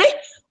 Not andre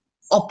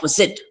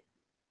opposite.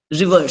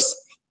 Reverse.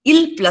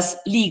 Ill plus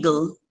legal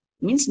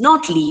means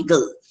not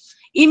legal.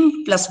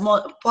 Im plus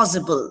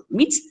possible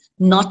means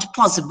not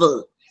possible.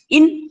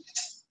 In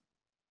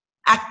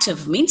active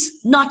means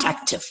not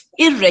active.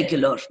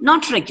 Irregular,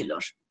 not regular.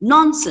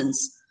 Nonsense,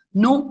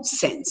 no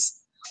sense.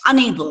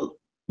 Unable,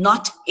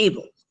 not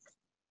able.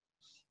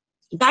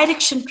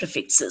 Direction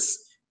prefixes.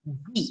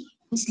 D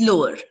means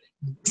lower.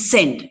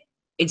 Descend.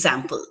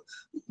 Example,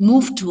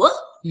 move to a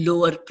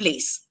lower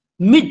place.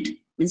 Mid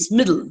means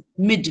middle,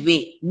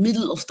 midway,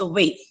 middle of the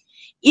way.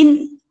 In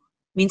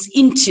means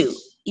into.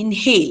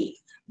 Inhale,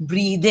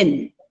 breathe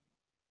in.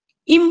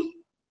 Im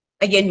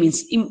again means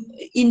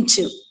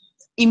into.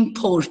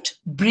 Import,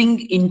 bring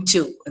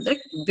into.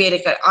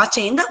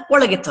 ಆಚೆಯಿಂದ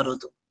ಒಳಗೆ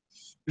ತರೋದು.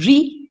 Re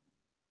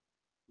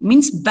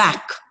means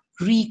back,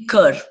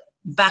 recur,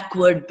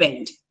 backward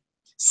bend.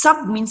 Sub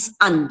means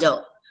under.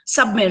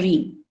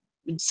 Submarine,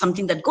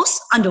 something that goes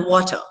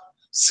underwater.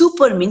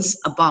 Super means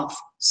above.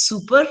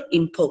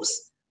 Superimpose,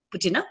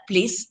 put in a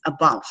place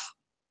above.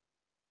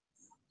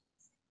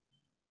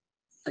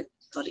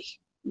 Sorry.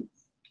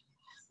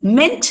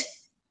 Meant,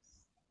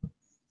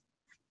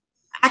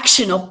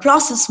 action or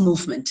process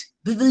movement,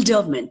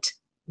 bewilderment,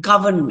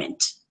 government.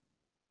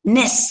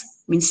 Ness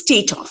means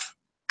state of,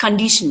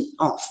 condition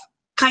of.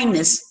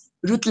 Kindness,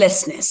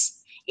 ruthlessness.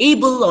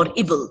 Able or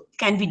able,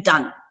 can be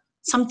done,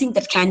 something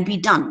that can be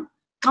done.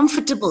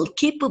 Comfortable,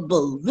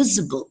 capable,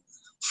 visible.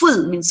 Full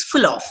means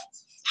full of,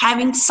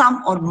 having some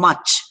or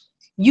much.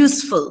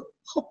 Useful,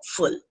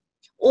 hopeful.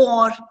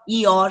 Or,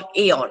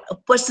 a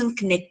person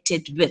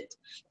connected with,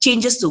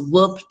 changes the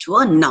verb to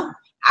a noun.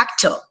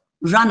 Actor,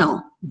 runner,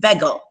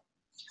 beggar.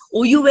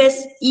 OUS,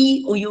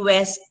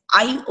 EOUS,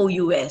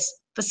 IOUS,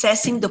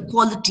 possessing the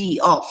quality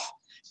of.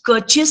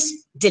 Courteous,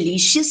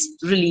 delicious,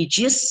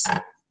 religious.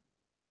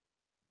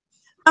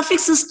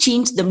 Suffixes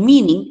change the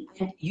meaning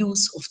and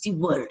use of the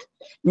word.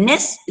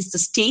 Ness is the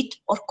state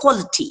or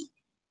quality,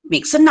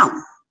 makes a noun.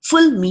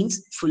 Full means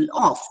full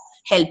of,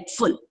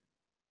 helpful,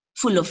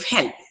 full of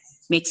help,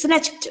 makes an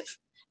adjective.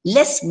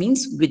 Less means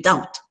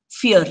without,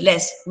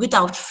 fearless,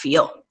 without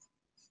fear,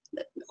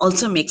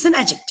 also makes an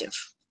adjective.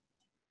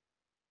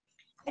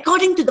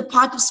 According to the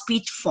part of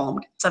speech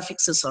formed,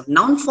 suffixes are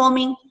noun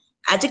forming,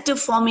 adjective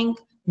forming,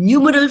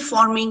 numeral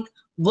forming,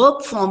 verb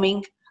forming,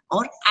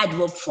 or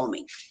adverb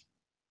forming.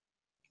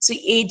 So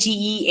AGE,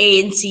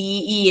 ANCE,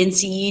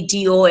 ENCE,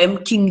 DOM,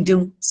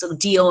 kingdom. So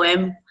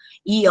DOM,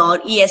 ER,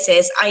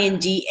 ESS,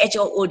 ING,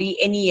 HOOD,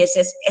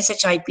 NESS,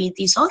 SHIP.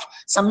 These are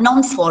some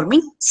noun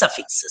forming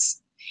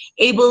suffixes.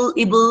 Able,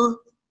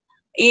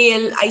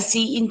 AL, IC,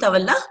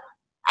 intavalla,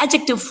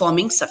 adjective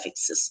forming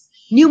suffixes.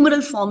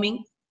 Numeral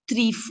forming,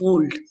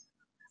 threefold,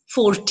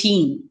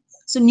 14.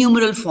 So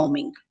numeral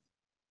forming.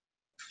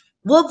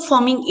 Verb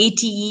forming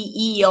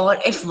ate, or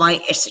fy,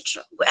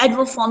 etc.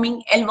 Adverb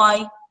forming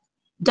ly,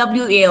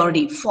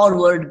 ward,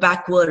 forward,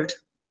 backward,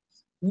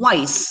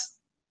 wise,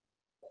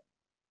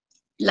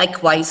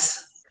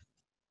 likewise.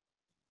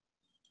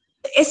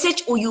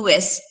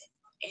 shous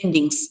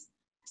endings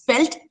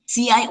spelled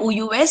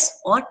cious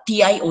or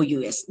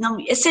tious. Now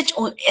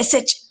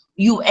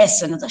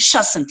shus another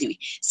shus antivi.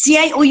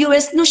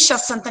 cious nu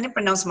shus antane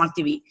pronounce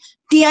ಮಾಡ್ತೀವಿ.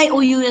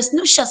 tious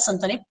nu shus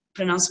antane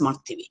pronounce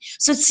ಮಾಡ್ತೀವಿ.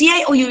 So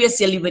cious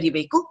ಎಲ್ಲಿ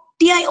ಬರಿಬೇಕು,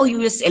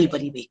 tious ಎಲ್ಲಿ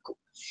ಬರಿಬೇಕು.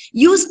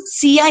 Use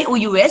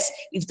cious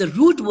if the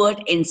root word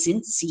ends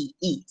in ce.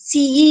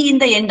 ce in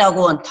the end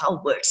ಆಗುವಂತಹ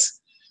words.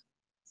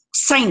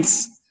 Science,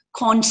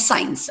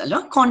 conscience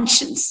ಅಲ್ವಾ,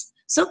 conscience.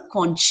 So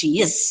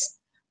conscious,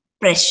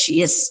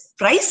 precious,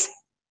 price,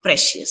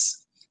 precious,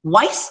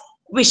 wise,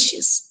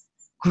 vicious,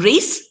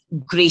 grace,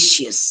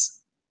 gracious.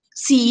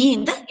 ce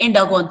in the end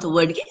ಆಗುವಂತ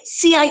word ಗೆ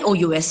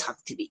cious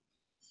ಹಾಕ್ತೀವಿ.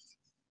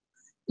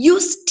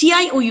 Use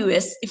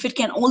tious if it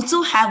can also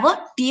have a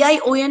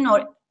tion or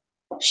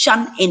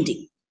shun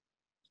ending.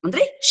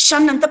 ಅಂದ್ರೆ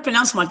shun ಅಂತ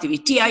pronounce ಮಾಡ್ತೀವಿ.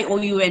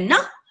 tion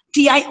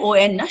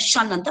ನ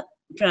shun ಅಂತ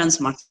pronounce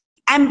ಮಾಡ್ತೀವಿ.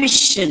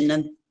 ambition,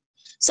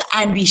 so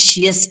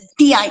ambitious,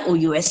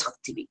 tious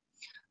ಹಾಕ್ತೀವಿ.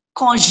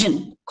 caution,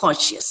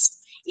 cautious,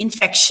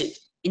 infection,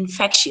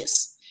 infectious,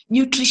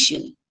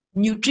 nutrition,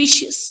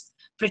 nutritious,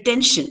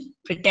 pretension,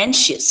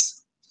 pretentious,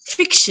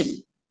 fiction,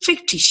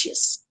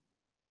 fictitious.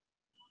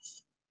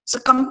 So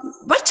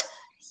but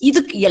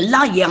ಇದಕ್ಕೆ ಎಲ್ಲ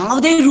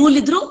ಯಾವುದೇ ರೂಲ್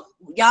ಇದ್ರು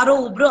ಯಾರೋ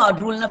ಒಬ್ರು ಆ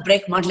ರೂಲ್ ನ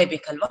ಬ್ರೇಕ್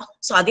ಮಾಡ್ಲೇಬೇಕಲ್ವಾ.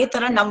 ಸೊ ಅದೇ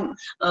ತರ ನಮ್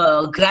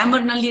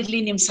ಗ್ರಾಮರ್ ನಲ್ಲಿ ಇರ್ಲಿ,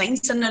 ನಿಮ್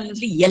ಸೈನ್ಸ್ ನಲ್ಲಿ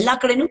ಇರ್ಲಿ, ಎಲ್ಲಾ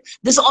ಕಡೆನೂ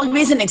this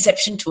always an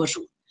exception to a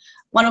rule.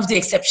 One of the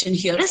exception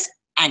here is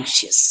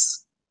anxious.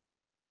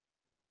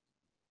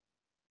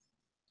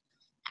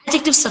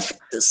 Adjective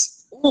suffixes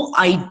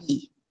oid,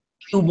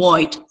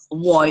 cuboid,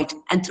 void,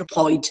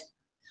 anthropoid.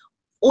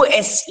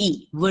 ose,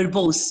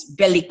 verbose,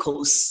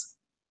 bellicose.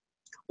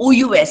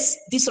 ous,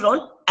 these are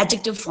all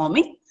adjective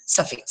forming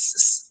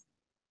suffixes.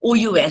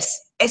 ous,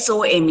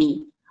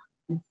 some,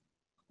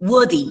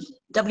 worthy,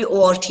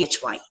 worthy,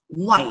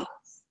 why,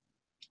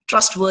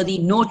 trustworthy,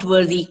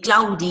 noteworthy,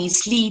 cloudy,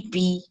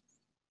 sleepy,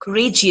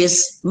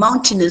 courageous,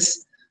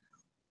 mountainous,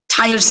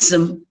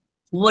 tiresome,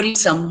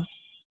 worrisome.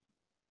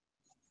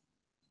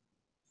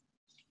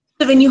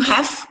 So when you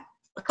have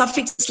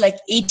suffixes like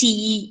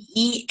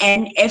ate,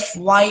 en,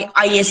 fy,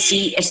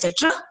 isc,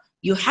 etc.,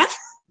 you have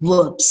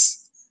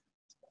verbs.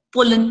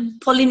 Pollen,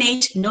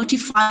 pollinate,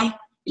 notify,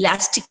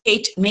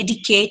 elasticate,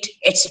 medicate,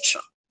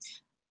 etc.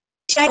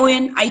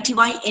 tion, ity,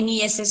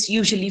 ness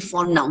usually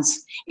form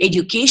nouns.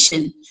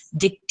 Education,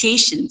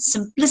 dictation,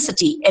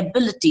 simplicity,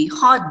 ability,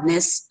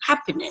 hardness,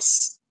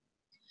 happiness.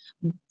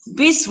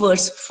 Base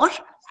words for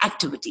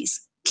activities: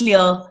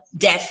 clear,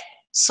 deaf,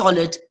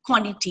 solid,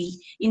 quantity.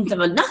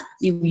 ಇಂಥವನ್ನ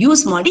ನೀವು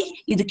use ಮಾಡಿ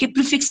ಇದಕ್ಕೆ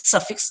prefix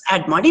suffix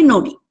add ಮಾಡಿ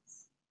ನೋಡಿ.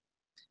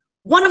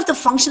 One of the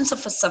functions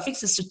of a suffix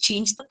is to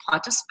change the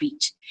part of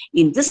speech.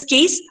 In this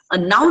case, a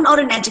noun or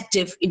an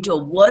adjective into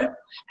a verb,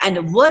 and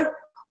a verb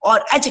or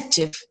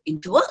adjective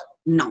into a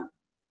noun.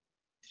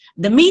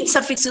 The main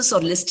suffixes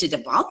are listed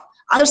above.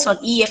 Others are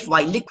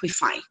efy,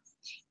 liquefy,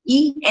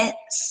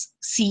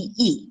 esc,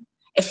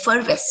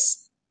 effervesce.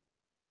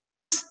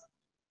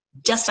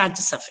 Just add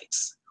the suffix.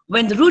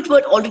 When the root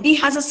word already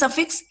has a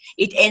suffix,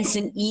 it ends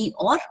in e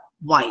or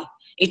y.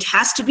 It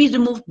has to be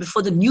removed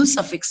before the new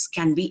suffix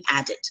can be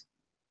added.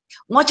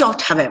 Watch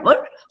out, however,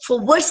 for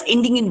words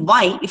ending in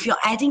y. If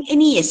you're adding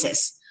any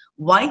ess,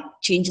 y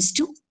changes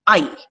to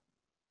I.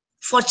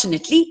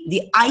 Fortunately,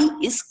 the I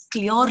is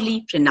clearly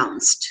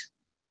pronounced.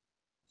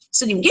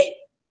 So, nimge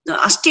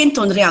ashtén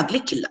tondre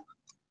aglikilla.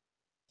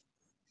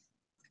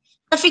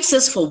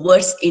 Suffixes for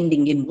words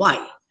ending in y.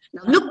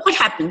 Now look what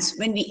happens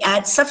when we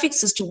add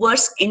suffixes to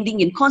words ending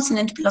in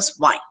consonant plus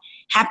y.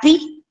 Happy,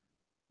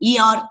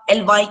 er,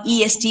 ly,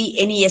 est,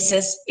 ness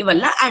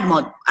ಇವಲ್ಲ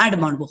add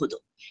ಮಾಡಬಹುದು.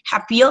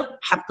 Happier,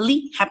 happily,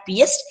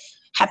 happiest,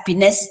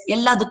 happiness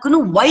ಎಲ್ಲದಕ್ಕೂ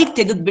y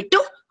ತೆಗೆದ್ಬಿಟ್ಟು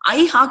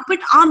I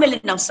ಹಾಕ್ಬಿಟ್ಟು ಆಮೇಲೆ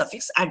ನಾವು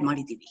suffix add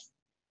ಮಾಡಿದೀವಿ.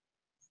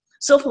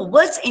 So for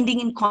words ending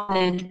in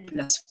consonant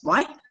plus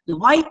y, the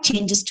y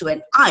changes to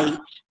an I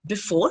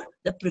before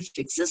the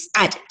prefix is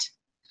added.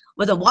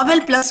 With a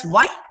vowel plus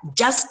y,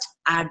 just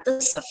add the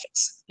suffix.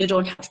 You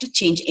don't have to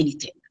change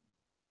anything.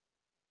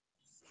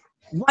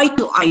 Y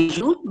to I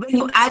rule: when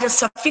you add a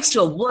suffix to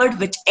a word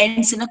which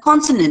ends in a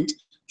consonant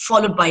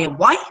followed by a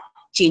y,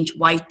 change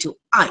y to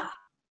I.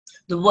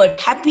 The word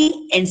happy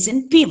ends in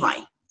py.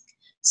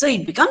 So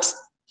it becomes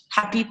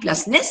happy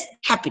plus ness,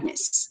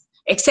 happiness.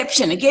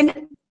 Exception again,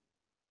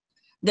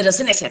 there is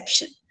an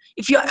exception.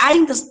 If you're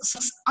adding the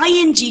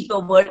ing to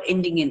a word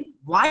ending in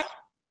y,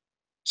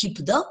 keep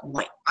the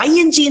y.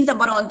 ing in the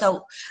baruanta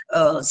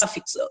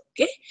suffix,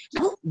 okay?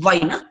 Now y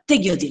na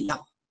tegiyodilla.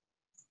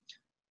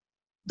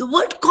 The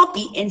word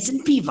copy ends in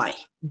py.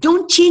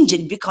 Don't change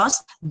it, because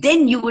then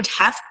you would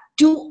have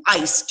two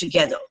i's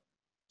together.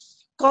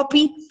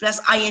 Copy plus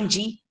ing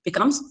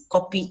becomes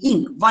copying.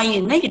 y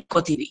na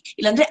itkotivi.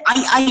 Illandre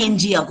ing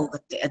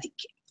agogutte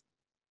adikke.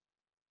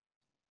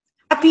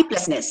 Happy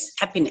plus ness,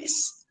 happiness.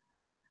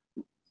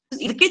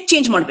 ಇದಕ್ಕೆ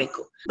change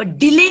ಮಾಡಬೇಕು. But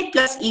delay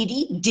plus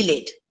ED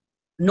delayed,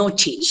 no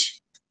change.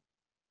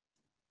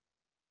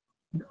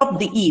 Drop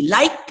the e.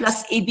 Like plus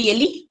able,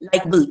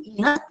 likeable.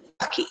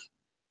 Okay.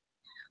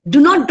 Do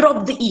not drop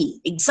the e.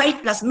 Excite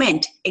plus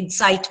meant,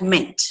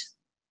 excitement.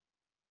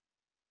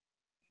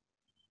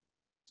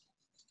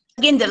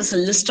 Again, there is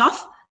a list of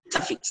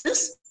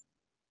suffixes.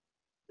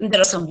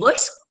 There are some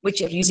words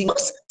which are using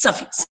those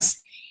suffixes.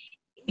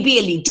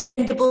 Able,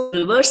 dependable,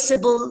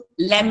 reversible,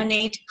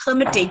 laminate,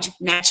 hermitage,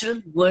 natural,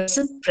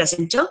 worsen,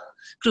 presenter,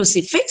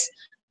 crucifix,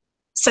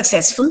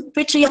 successful,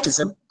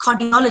 patriotism,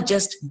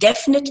 cardiologist,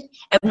 definite,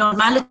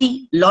 abnormality,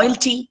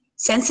 loyalty,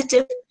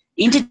 sensitive,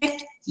 interject,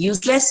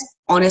 useless,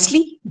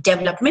 honestly,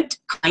 development,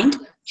 kind,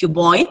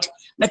 cuboid,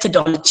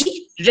 methodology,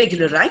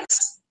 regularize.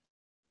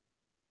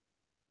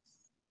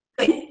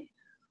 Okay.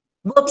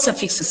 Verb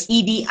suffixes,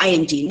 ed,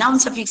 ing. Noun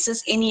suffixes,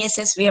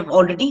 ness, we have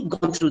already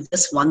gone through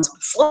this once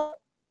before.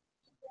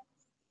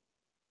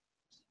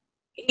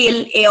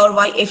 al,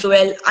 ary,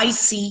 fol,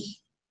 ic,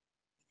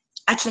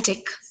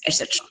 athletic,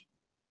 etc.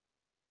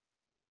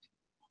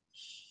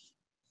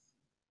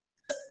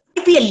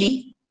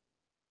 Ideally,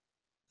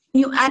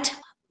 you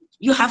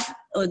have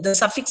the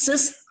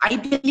suffixes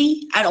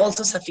ideally and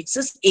also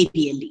suffixes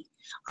apially.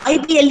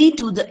 Ideally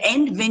to the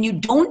end when you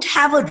don't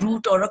have a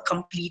root or a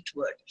complete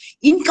word.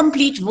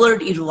 Incomplete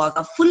word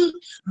iruvaga, full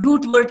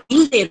root word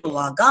illde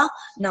iruvaga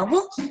ನಾವು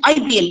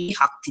ideally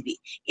ಹಾಕ್ತೀವಿ.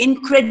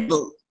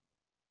 Incredible.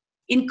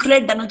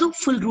 Incred ಅನ್ನೋದು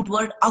full root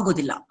word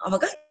ಆಗೋದಿಲ್ಲ.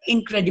 ಅವಾಗ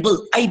incredible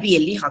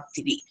IBLE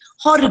ಹಾಕ್ತೀವಿ.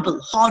 Horrible,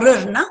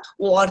 horror ನ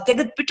or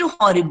ತೆಗೆದ್ಬಿಟ್ಟು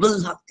horrible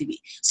ಹಾಕ್ತೀವಿ.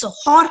 So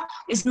hor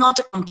is not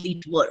a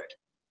complete word.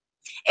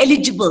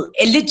 Eligible,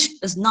 elig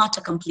is not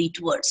a complete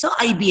word. So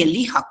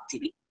IBLE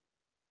ಹಾಕ್ತೀವಿ.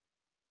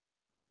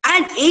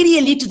 Add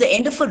aerially to the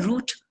end of a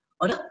root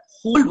or a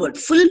whole word,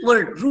 full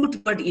word, root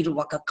word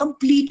iruvaga,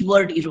 complete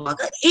word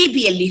iruvaga,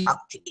 ABLE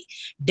ಹಾಕ್ತೀವಿ.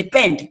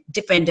 Depend,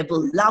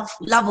 dependable, love,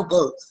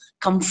 lovable,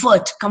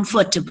 comfort,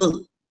 comfortable,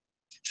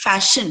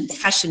 fashion,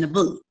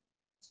 fashionable.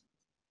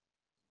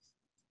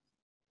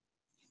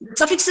 The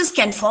suffixes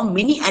can form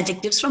many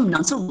adjectives from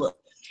nouns or verbs.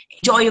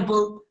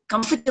 Enjoyable,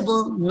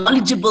 comfortable,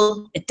 knowledgeable,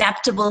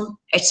 adaptable,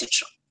 etc.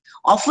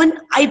 Often,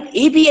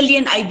 ABLE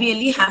and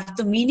IBLE have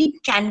the meaning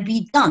can be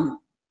done.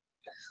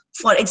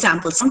 For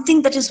example, something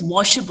that is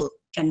washable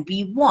can be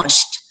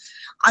washed.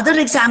 Other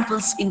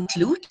examples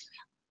include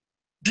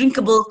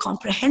drinkable,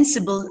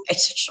 comprehensible,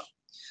 etc.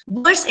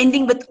 Words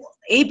ending with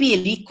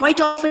ABLE quite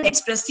often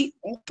express the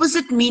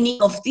opposite meaning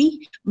of the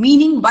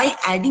meaning by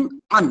adding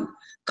un.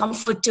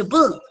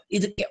 Comfortable,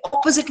 ಇದಕ್ಕೆ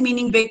opposite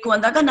meaning ಬೇಕು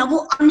ಅಂದಾಗ ನಾವು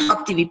un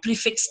ಹಾಕ್ತೀವಿ,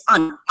 prefix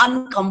un,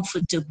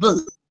 uncomfortable.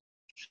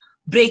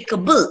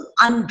 Breakable,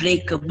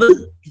 unbreakable.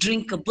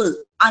 Drinkable,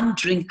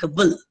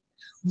 undrinkable.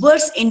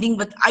 Words ending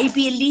with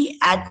IBLE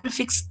add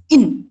prefix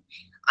in.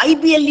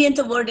 IBLE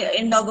ಅಂತ word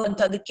end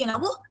ಆಗುವಂತದಕ್ಕೆ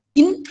ನಾವು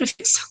in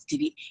prefix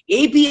ಹಾಕ್ತೀವಿ.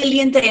 ABLE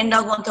ಅಂತ end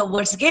ಆಗುವಂತ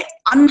words ಗೆ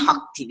un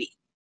ಹಾಕ್ತೀವಿ.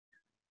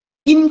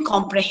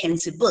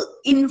 Incomprehensible,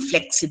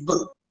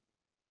 inflexible,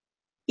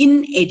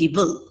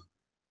 inedible.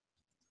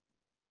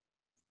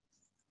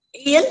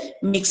 AL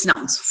makes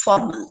nouns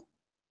formal,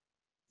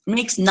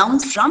 makes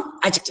nouns from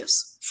adjectives,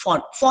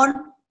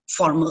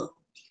 formal.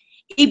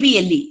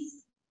 ABLE,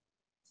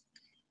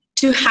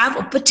 to have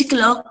a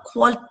particular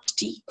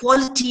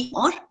quality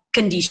or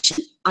condition,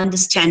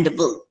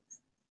 understandable.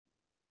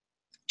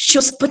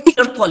 Shows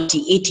particular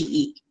quality,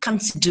 ATE,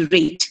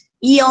 considerate,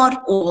 ER,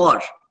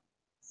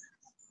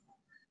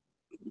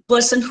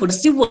 person who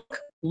does the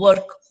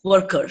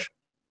worker.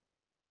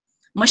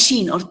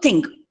 Machine or thing,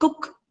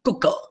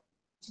 cooker.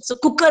 So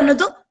cooker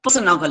another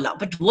person agalla,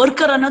 but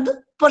worker another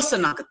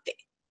person agutte.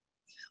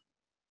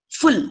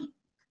 Full,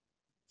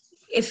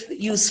 if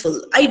useful.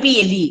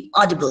 IBLE,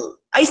 audible.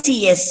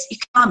 ICS,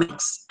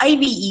 economics.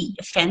 IVE,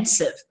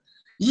 offensive.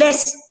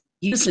 Less,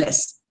 useless.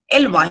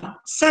 LY,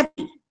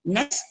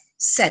 sadness,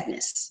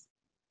 sadness.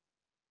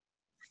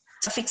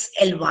 Suffix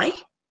LY,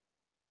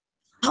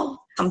 how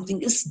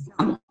something is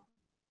done.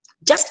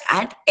 Just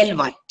add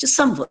LY to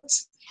some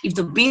words. If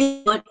the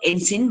base word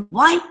ends in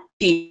Y,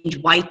 change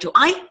Y to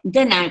I,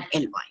 then add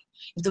LY.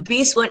 If the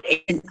base word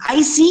ends in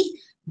IC,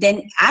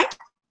 then add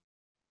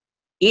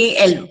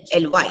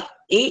ALLY.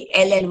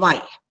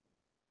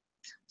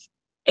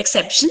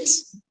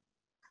 Exceptions.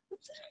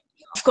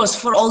 Of course,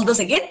 for all this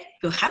again,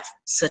 you have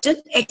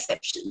certain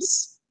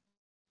exceptions.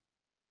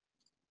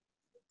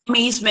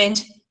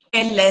 Amazement,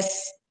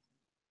 carelessness,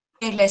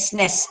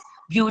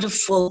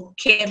 beautiful,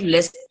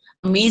 careless,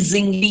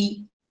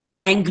 amazingly,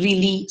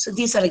 angrily. So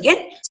these are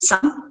again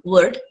some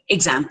word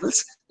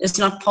examples. It's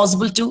not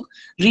possible to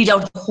read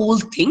out the whole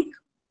thing.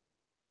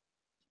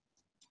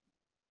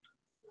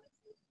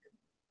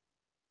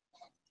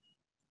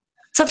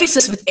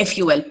 Suffixes with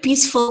FUL,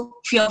 peaceful,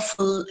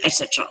 fearful,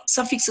 etc.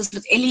 Suffixes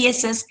with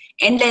LESS,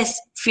 endless,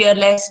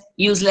 fearless,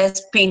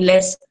 useless,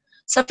 painless.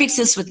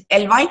 Suffixes with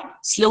LY,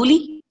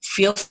 slowly,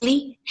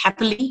 fearfully,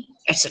 happily,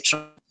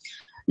 etc.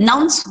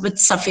 Nouns with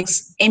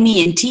suffix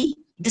MENT,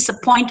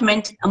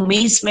 disappointment,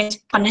 amazement,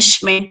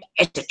 punishment,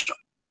 etc.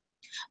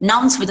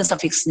 Nouns with the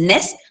suffix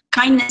ness,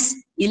 kindness,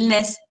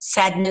 illness,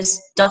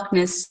 sadness,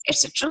 darkness,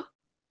 etc.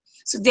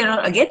 So there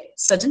are again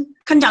certain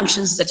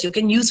conjunctions that you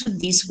can use with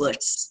these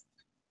words.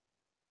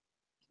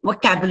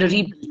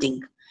 Vocabulary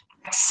building.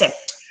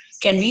 Accept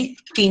can be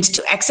changed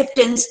to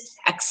acceptance,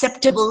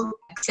 acceptable,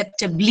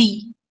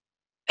 acceptably,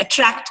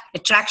 attract,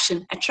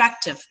 attraction,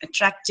 attractive,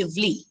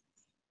 attractively,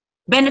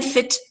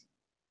 benefit,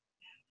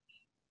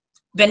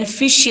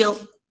 beneficial,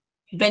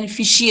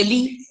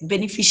 beneficially,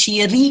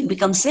 beneficiary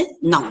becomes a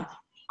noun.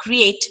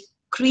 Create,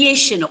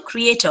 creation or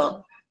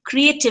creator,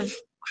 creative,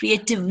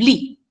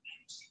 creatively,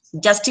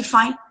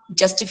 justify,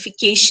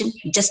 justification,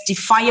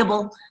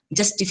 justifiable,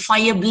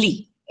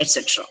 justifiably,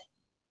 etc.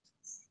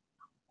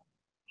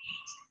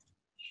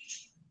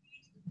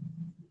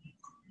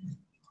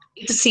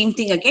 It's the same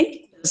thing again.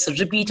 There's a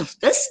repeat of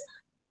this.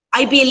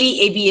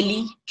 IBLE,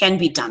 ABLE can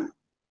be done.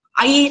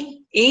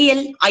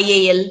 IAL,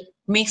 IAL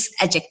makes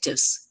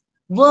adjectives.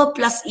 Verb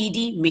plus ed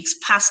makes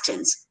past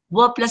tense.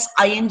 Verb plus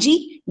ing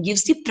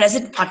gives the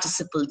present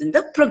participle in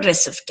the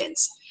progressive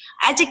tense.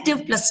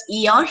 Adjective plus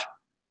er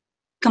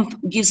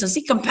gives us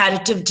the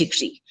comparative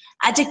degree.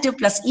 Adjective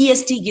plus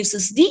est gives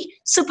us the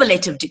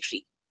superlative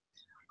degree.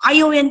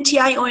 ION,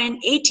 TION,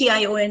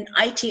 ATION,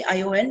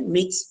 ITION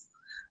makes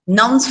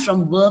nouns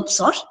from verbs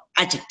or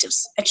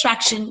adjectives.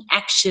 Attraction,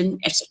 action,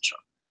 etc.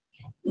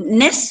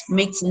 Ness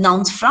makes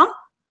nouns from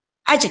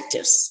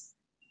adjectives.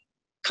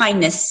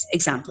 Kindness,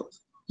 example.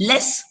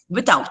 Less,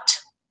 without.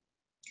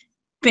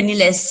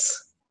 Penniless,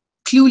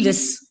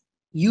 clueless,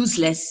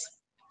 useless.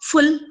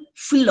 Full,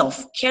 full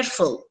of,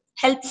 careful,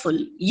 helpful,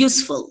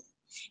 useful.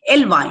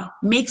 ly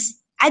makes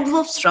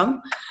adverbs from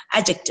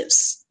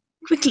adjectives.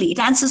 Quickly, it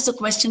answers the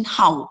question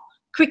how.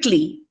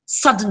 Quickly,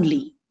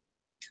 suddenly.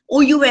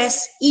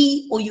 OUS,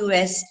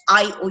 EOUS,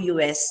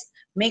 IOUS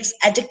makes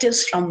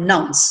adjectives from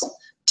nouns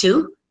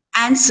to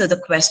answer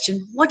the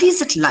question, what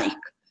is it like?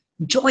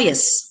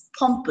 Joyous,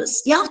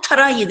 pompous, yav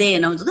thara ide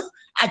ಅನ್ನೋದು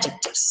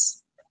adjectives.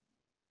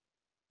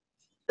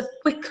 A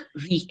quick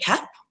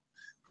recap,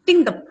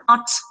 putting the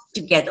parts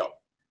together.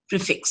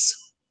 Prefix.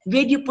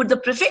 Where do you put the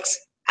prefix?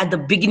 At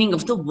the beginning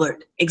of the word.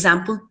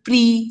 Example,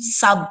 pre,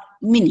 sub,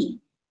 mini.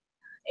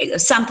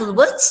 Sample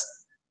words,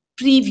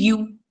 preview,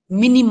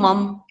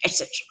 minimum,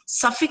 etc.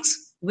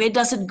 Suffix, where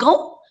does it go?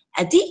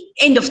 At the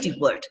end of the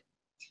word.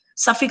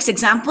 Suffix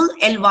example,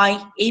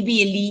 ly,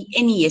 able,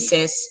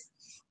 ness.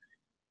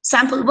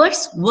 Sample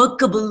words,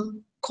 workable,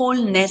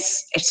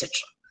 coldness, etc.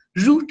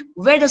 Root,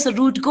 where does the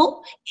root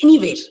go?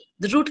 Anywhere.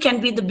 The root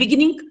can be at the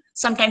beginning,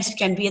 sometimes it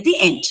can be at the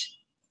end.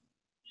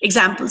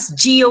 Examples,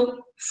 geo,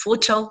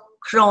 photo,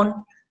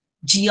 chron,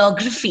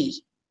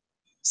 geography,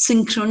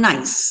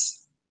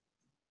 synchronize.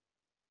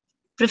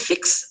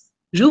 Prefix,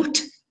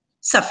 root,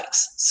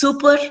 suffix,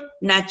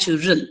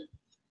 supernatural.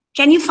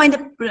 Can you find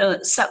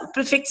the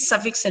prefix,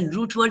 suffix, and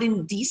root word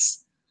in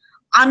these?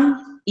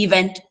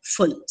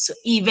 Uneventful. So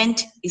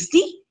event is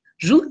the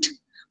root,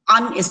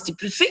 un is the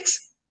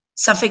prefix,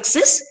 suffix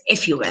is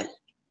ful.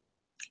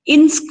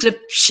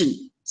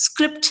 Inscription.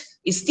 Script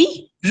is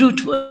the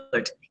root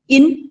word.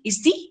 In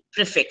is the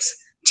prefix.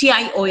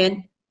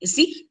 tion is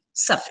the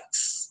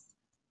suffix.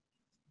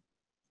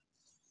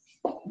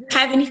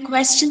 Have any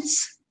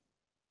questions?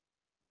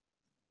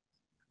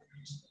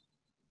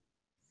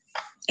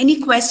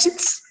 Any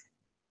questions?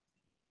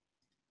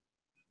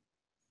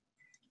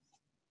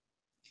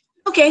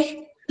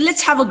 Okay,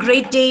 let's have a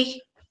great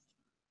day.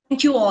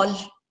 Thank you all.